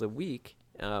pot meals a week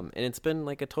and it's been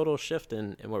like a total shift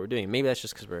in what we're doing. Maybe that's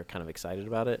just because we're kind of excited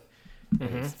about it. And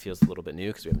it feels a little bit new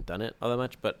because we haven't done it all that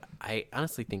much. But I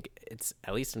honestly think it's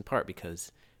at least in part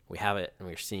because we have it and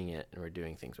we're seeing it and we're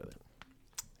doing things with it.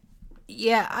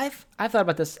 Yeah, I've thought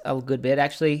about this a good bit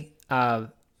actually,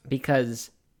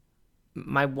 because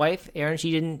my wife Erin,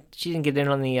 she didn't get in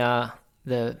on the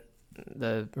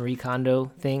Marie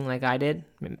Kondo thing like I did,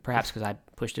 perhaps because I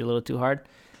pushed it a little too hard,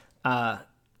 and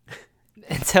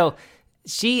so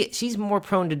she's more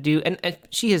prone to do, and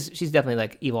she's definitely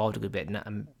like evolved a good bit, and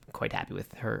I'm quite happy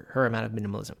with her amount of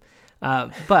minimalism,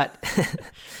 but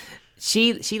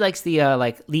she likes the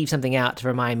like leave something out to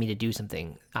remind me to do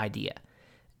something idea,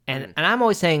 and I'm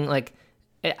always saying like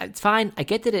it's fine, I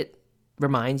get that it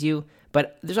reminds you,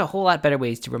 but there's a whole lot better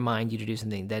ways to remind you to do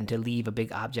something than to leave a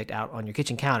big object out on your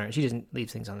kitchen counter. She doesn't leave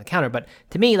things on the counter, but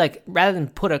to me, like rather than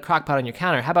put a crock pot on your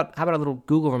counter, how about a little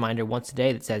Google reminder once a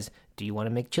day that says, "Do you want to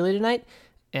make chili tonight?"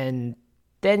 And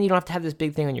then you don't have to have this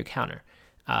big thing on your counter,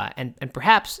 and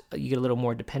perhaps you get a little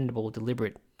more dependable,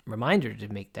 deliberate reminder to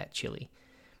make that chili.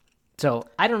 So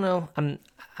I don't know.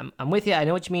 I'm with you. I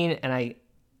know what you mean, and I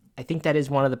think that is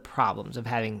one of the problems of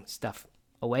having stuff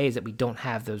away is that we don't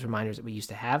have those reminders that we used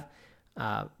to have.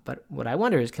 But what I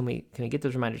wonder is, can we get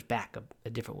those reminders back a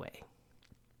different way?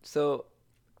 So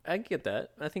I get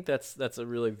that. I think that's a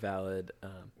really valid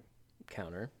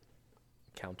counter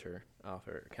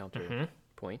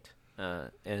point.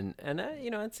 And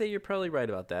I'd say you're probably right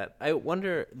about that. I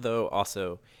wonder though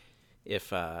also if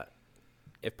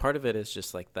part of it is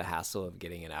just like the hassle of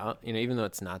getting it out, even though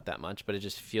it's not that much, but it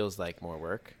just feels like more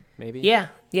work maybe. Yeah.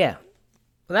 Well,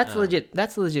 that's legit.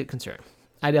 That's a legit concern.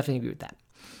 I definitely agree with that.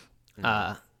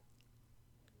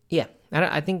 Yeah,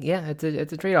 I think it's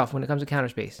a trade-off when it comes to counter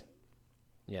space.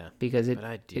 Yeah, because but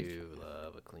I do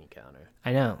love a clean counter.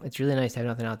 I know it's really nice to have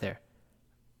nothing out there,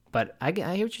 but I hear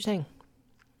what you're saying.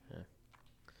 Yeah.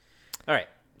 All right,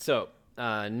 so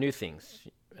new things.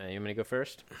 You want me to go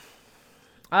first?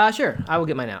 Sure. I will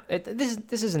get mine out.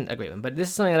 This isn't a great one, but this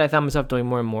is something that I found myself doing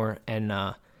more and more,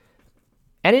 and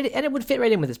it would fit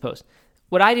right in with this post.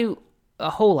 What I do a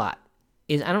whole lot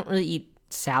is I don't really eat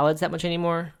salads that much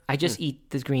anymore. I just eat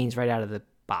the greens right out of the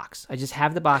box. I just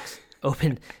have the box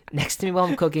open next to me while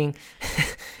I'm cooking,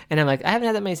 and I'm like, I haven't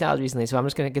had that many salads recently, so I'm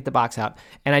just gonna get the box out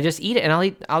and I just eat it. And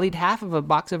I'll eat half of a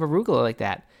box of arugula like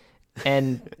that,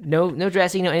 and no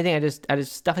dressing, no anything. I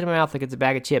just stuff it in my mouth like it's a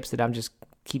bag of chips that I'm just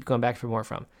keep going back for more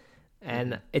from.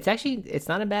 And it's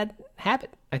not a bad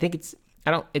habit. I think it's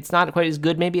not quite as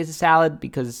good maybe as a salad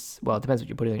because, well, it depends what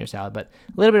you're putting on your salad, but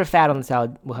a little bit of fat on the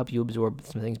salad will help you absorb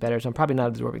some things better. So I'm probably not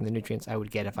absorbing the nutrients I would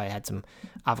get if I had some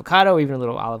avocado or even a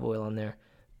little olive oil on there.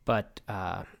 But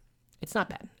it's not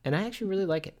bad, and I actually really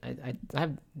like it.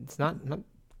 It's not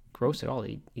gross at all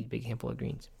to eat a big handful of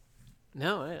greens.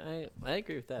 No, I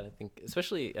agree with that. I think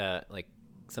especially like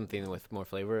something with more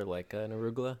flavor like an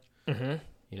arugula. Mm-hmm.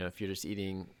 If you're just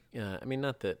eating,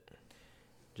 not that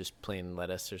just plain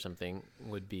lettuce or something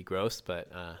would be gross, but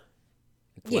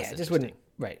it just wouldn't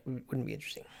be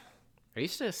interesting. I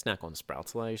used to snack on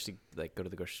Sprouts a lot. I used to like go to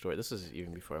the grocery store. This was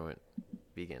even before I went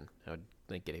vegan. I would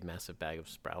like get a massive bag of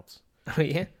Sprouts. Oh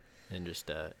yeah, and just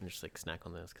like snack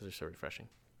on those because they're so refreshing.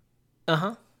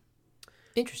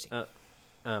 Interesting.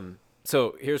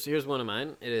 So here's one of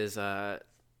mine. It is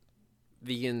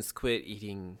vegans quit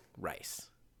eating rice,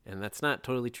 and that's not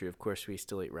totally true. Of course, we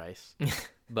still eat rice,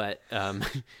 but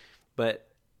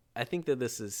I think that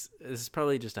this is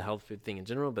probably just a health food thing in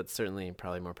general, but certainly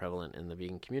probably more prevalent in the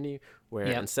vegan community, where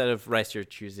instead of rice, you're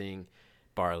choosing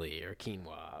barley or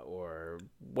quinoa or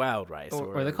wild rice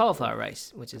or the cauliflower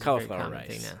rice, which is a very common rice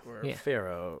thing now. Or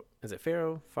farro. Is it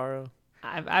farro?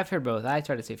 I've heard both. I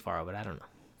try to say farro, but I don't know.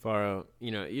 Farro,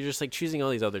 you're just like choosing all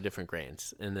these other different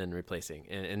grains and then replacing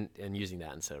and using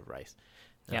that instead of rice.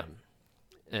 Yeah.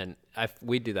 And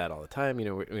we do that all the time.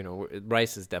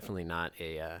 Rice is definitely not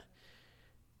a.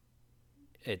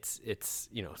 It's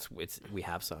we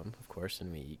have some, of course,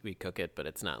 and we cook it, but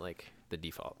it's not like the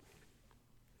default.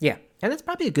 Yeah, and that's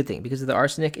probably a good thing because of the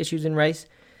arsenic issues in rice.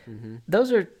 Mm-hmm.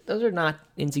 Those are not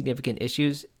insignificant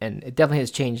issues, and it definitely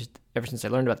has changed ever since I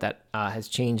learned about that. Has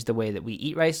changed the way that we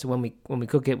eat rice. So when we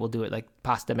cook it, we'll do it like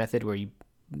pasta method, where you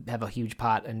have a huge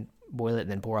pot and boil it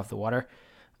and then pour off the water,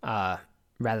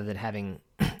 rather than having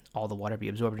all the water be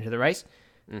absorbed into the rice,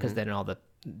 because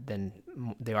then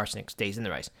the arsenic stays in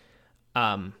the rice.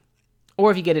 Or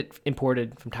if you get it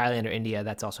imported from Thailand or India,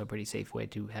 that's also a pretty safe way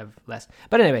to have less.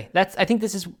 But anyway, I think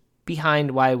this is behind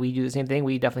why we do the same thing.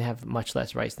 We definitely have much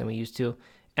less rice than we used to,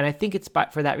 and I think it's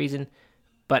for that reason.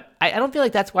 But I don't feel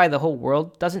like that's why the whole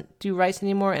world doesn't do rice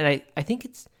anymore. And I think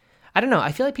I don't know.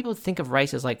 I feel like people think of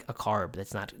rice as like a carb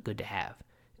that's not good to have.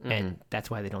 and that's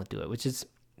why they don't do it, which is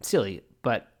silly.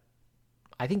 But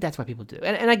I think that's why people do it.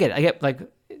 And I get it.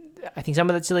 I think some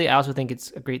of that's silly. I also think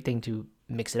it's a great thing to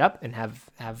mix it up and have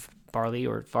barley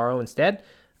or farro instead,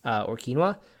 or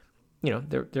quinoa.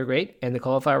 They're great. And the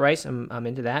cauliflower rice, I'm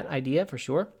into that idea for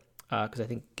sure, because I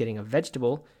think getting a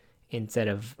vegetable instead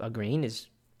of a grain is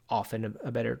often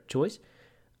a better choice.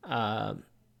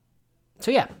 So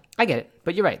yeah, I get it.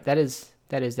 But you're right. That is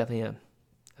definitely a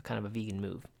kind of a vegan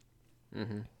move.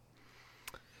 Mm-hmm.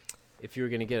 If you were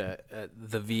gonna get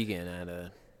the vegan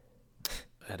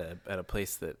at a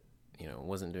place that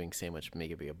wasn't doing so much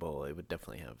make it be a bowl, it would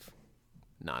definitely have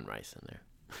non-rice in there.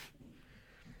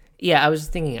 Yeah, I was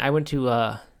thinking. I went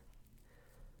to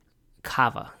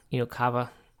Kava.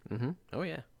 Kava. Mm-hmm. Oh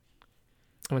yeah.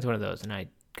 I went to one of those and I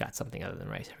got something other than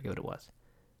rice. I forget what it was.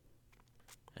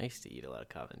 I used to eat a lot of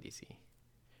kava in DC.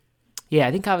 Yeah,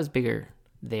 I think Kava's bigger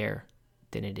there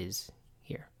than it is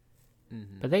here.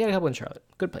 Mm-hmm. But they got a couple in Charlotte.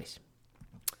 Good place.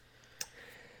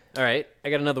 All right, I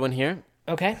got another one here.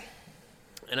 Okay.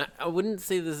 And I wouldn't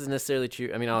say this is necessarily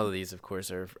true. I mean, all of these, of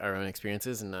course, are our own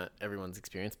experiences and not everyone's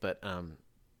experience. But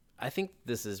I think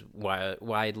this is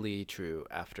widely true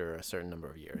after a certain number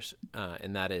of years.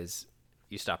 And that is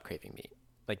you stop craving meat.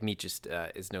 Like meat just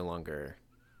is no longer...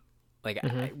 Like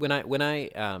when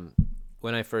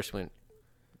I first went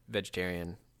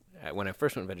vegetarian, I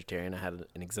had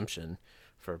an exemption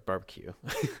for barbecue.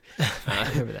 I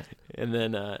remember that. And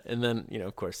then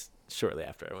of course, shortly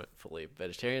after I went fully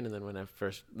vegetarian, and then when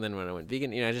I went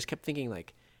vegan, I just kept thinking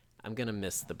like, I'm gonna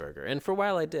miss the burger, and for a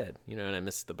while I did, and I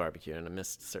missed the barbecue and I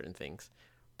missed certain things,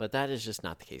 but that is just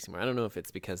not the case anymore. I don't know if it's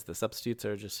because the substitutes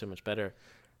are just so much better,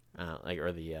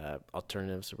 or the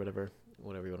alternatives or whatever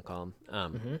you want to call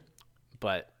them.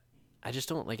 But I just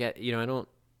don't I don't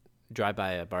drive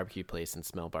by a barbecue place and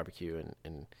smell barbecue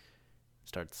and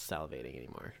start salivating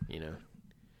anymore,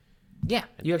 Yeah,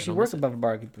 you actually work above a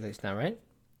barbecue place now, right?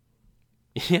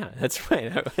 Yeah, that's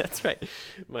right. That's right.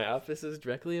 My office is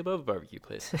directly above a barbecue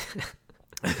place.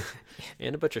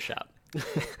 And a butcher shop.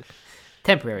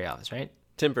 Temporary office, right?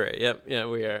 Temporary, yep. Yeah,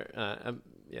 we are.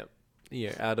 Yep.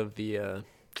 Yeah, out of the...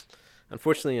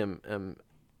 unfortunately, I'm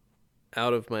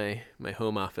out of my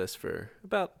home office for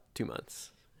about 2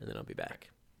 months, and then I'll be back.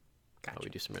 Gotcha. We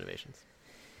do some renovations.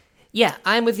 Yeah,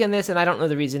 I'm with you on this, and I don't know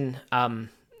the reason.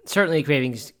 Certainly,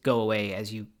 cravings go away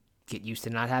as you get used to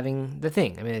not having the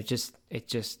thing. I mean, it's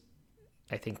just,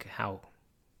 I think, how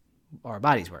our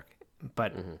bodies work.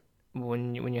 But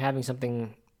when you're having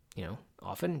something,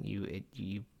 often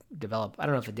you develop. I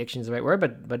don't know if addiction is the right word,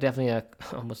 but definitely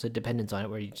almost a dependence on it,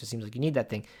 where it just seems like you need that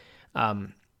thing.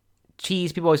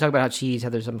 Cheese. People always talk about how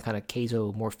there's some kind of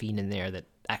casomorphine in there that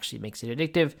actually makes it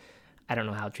addictive. I don't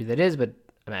know how true that is, but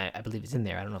I believe it's in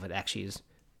there. I don't know if it actually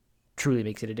truly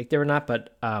makes it addictive or not.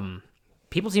 But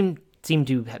people seem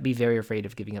to be very afraid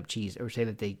of giving up cheese, or say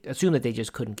that they assume that they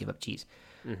just couldn't give up cheese.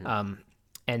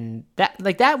 And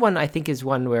that one I think is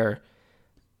one where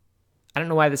I don't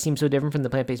know why this seems so different from the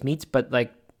plant-based meats, but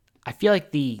I feel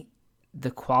like the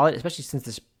quality, especially since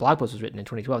this blog post was written in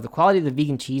 2012, the quality of the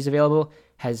vegan cheese available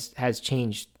has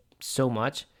changed so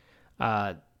much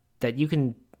that you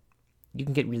can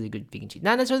get really good vegan cheese.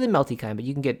 Not necessarily the melty kind, but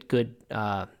you can get good,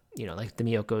 like the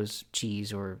Miyoko's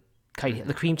cheese or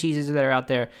the cream cheeses that are out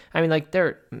there. I mean,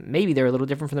 they're a little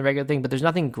different from the regular thing, but there's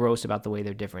nothing gross about the way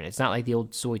they're different. It's not like the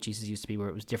old soy cheeses used to be, where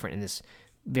it was different in this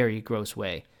very gross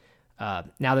way.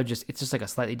 Now it's just like a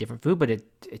slightly different food, but it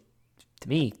to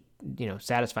me,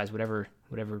 satisfies whatever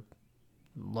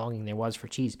longing there was for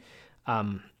cheese.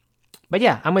 But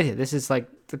yeah, I'm with you. This is like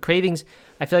the cravings.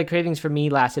 I feel like cravings for me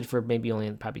lasted for maybe only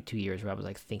probably 2 years, where I was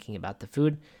like thinking about the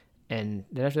food, and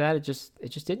then after that, it just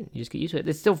didn't. You just get used to it.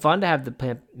 It's still fun to have the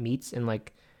plant meats, and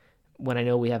like when I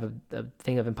know we have a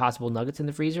thing of Impossible nuggets in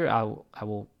the freezer, I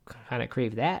will kind of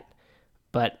crave that.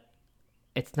 But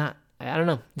it's not. I don't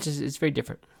know. It's very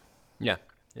different. Yeah,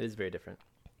 it is very different.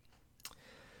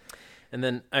 And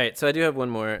then, all right, so I do have one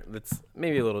more that's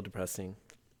maybe a little depressing.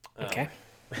 Okay.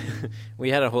 We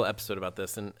had a whole episode about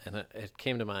this, and it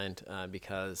came to mind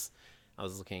because I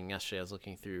was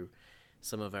looking through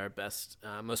some of our best,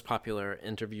 most popular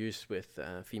interviews with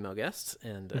female guests,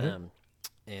 and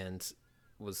I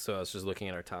was just looking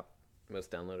at our top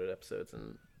most downloaded episodes,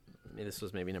 and this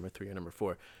was maybe number 3 or number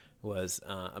 4, was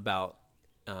about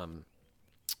kind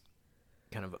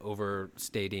of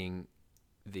overstating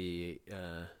the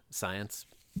science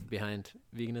behind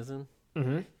veganism.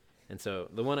 And so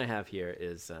the one I have here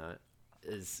is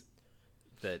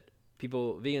that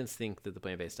vegans think that the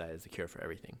plant-based diet is the cure for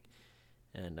everything,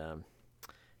 and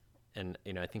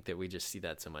I think that we just see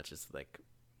that so much as like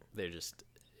they're just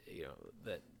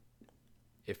that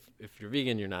if you're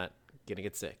vegan, you're not gonna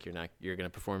get sick. You're gonna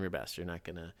perform your best. You're not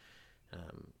gonna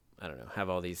I don't know, have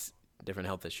all these different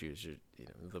health issues.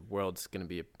 The world's gonna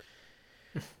be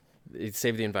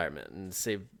save the environment and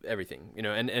save everything,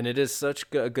 and it is such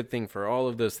a good thing for all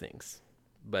of those things,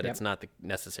 but it's not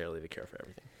necessarily the cure for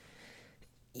everything.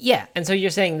 Yeah, and so you're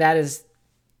saying that's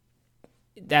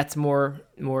more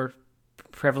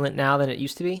prevalent now than it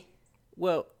used to be?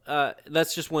 Well,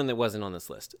 that's just one that wasn't on this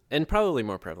list, and probably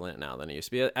more prevalent now than it used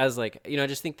to be. As I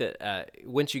just think that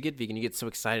once you get vegan, you get so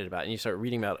excited about it, and you start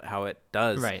reading about how it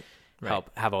does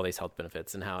help have all these health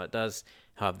benefits, and how it does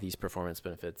have these performance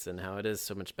benefits, and how it is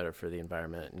so much better for the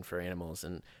environment and for animals,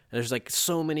 and there's like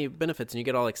so many benefits, and you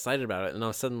get all excited about it, and all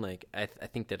of a sudden, like I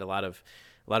think that a lot of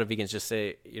vegans just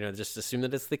say, just assume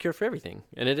that it's the cure for everything,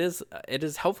 and it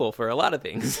is helpful for a lot of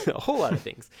things, a whole lot of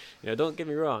things. Don't get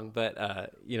me wrong, but I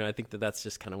think that that's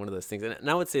just kind of one of those things, and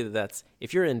I would say that that's,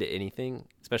 if you're into anything,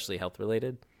 especially health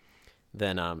related,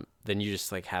 then you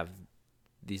just like have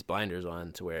these blinders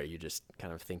on to where you just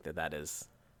kind of think that is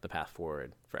the path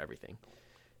forward for everything.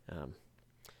 And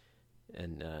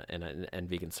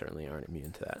vegans certainly aren't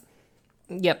immune to that.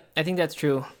 Yep, I think that's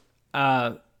true.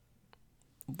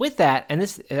 With that, and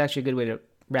this is actually a good way to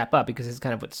wrap up, because it's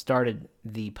kind of what started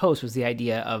the post, was the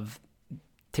idea of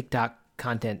TikTok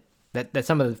content, that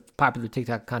some of the popular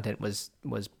TikTok content was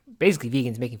basically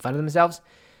vegans making fun of themselves.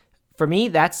 For me,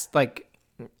 that's like,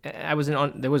 there was no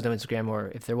Instagram,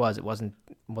 or if there was, it wasn't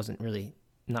really,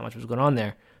 not much was going on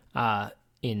there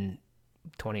in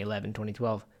 2011,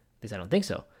 2012. At least I don't think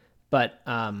so. But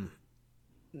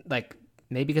like,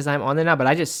 maybe because I'm on there now, but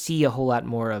I just see a whole lot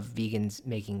more of vegans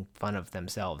making fun of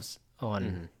themselves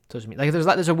on social media. Like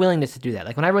there's a willingness to do that.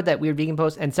 Like when I wrote that weird vegan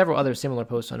post and several other similar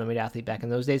posts on Unmade Athlete back in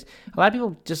those days, a lot of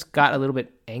people just got a little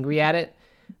bit angry at it.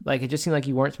 Like it just seemed like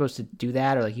you weren't supposed to do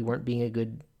that, or like you weren't being a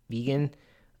good vegan.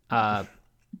 I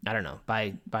don't know,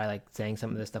 by like saying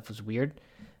some of this stuff was weird.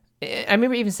 I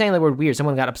remember even saying the word weird.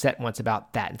 Someone got upset once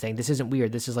about that and saying, this isn't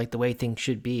weird, this is like the way things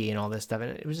should be and all this stuff.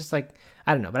 And it was just like,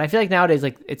 I don't know. But I feel like nowadays,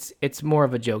 like it's more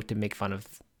of a joke to make fun of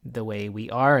the way we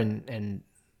are, and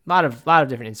a lot of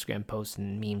different Instagram posts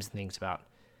and memes and things about,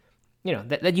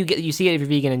 that you see it if you're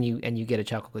vegan, and you get a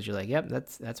chuckle because you're like, yep,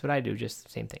 that's what I do, just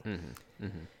the same thing. Mm-hmm.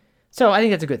 Mm-hmm. So I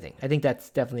think that's a good thing. I think that's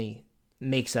definitely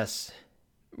makes us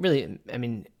really,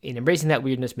 in embracing that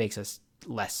weirdness makes us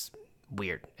less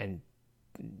weird, and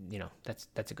that's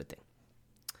a good thing.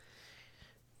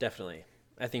 Definitely.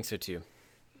 I think so too.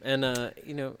 And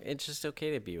it's just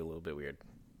okay to be a little bit weird.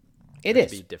 It is.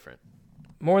 To be different.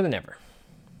 More than ever.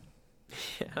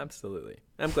 Yeah, absolutely.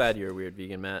 I'm glad you're a weird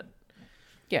vegan, Matt.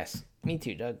 Yes, me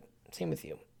too, Doug. Same with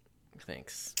you.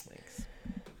 Thanks.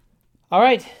 All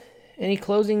right. Any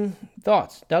closing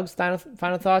thoughts? Doug's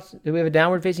final thoughts? Do we have a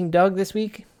downward facing Doug this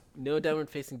week? No downward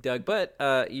facing Doug, but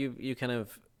you kind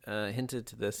of hinted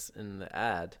to this in the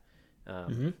ad.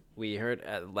 We heard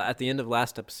at the end of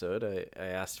last episode, I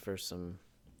asked for some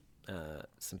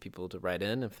people to write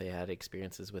in if they had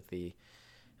experiences with the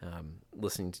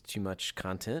listening to too much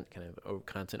content, kind of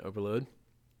content overload.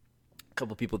 A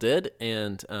couple people did,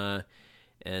 and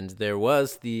there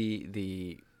was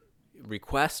the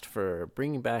request for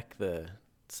bringing back the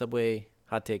Subway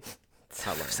hot take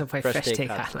hotline. Subway fresh take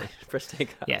hotline. Fresh take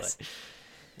hotline. Yes.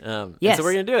 Yes. So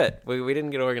we're gonna do it. We didn't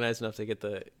get organized enough to get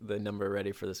the number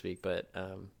ready for this week, but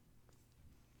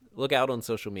look out on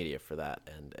social media for that,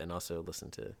 and also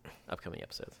listen to upcoming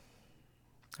episodes.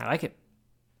 I like it.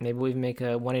 Maybe we even make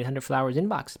a 1-800-Flowers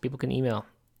inbox. People can email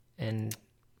and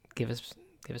give us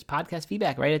podcast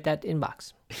feedback right at that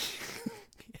inbox.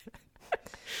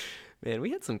 Man,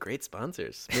 we had some great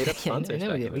sponsors. Made up sponsors. I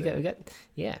know we did. We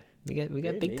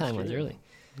got big time ones early.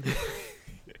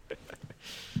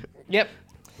 Yep.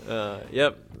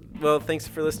 Yep. Well, thanks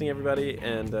for listening, everybody,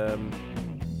 and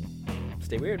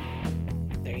stay weird.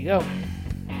 There you go.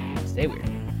 Stay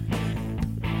weird.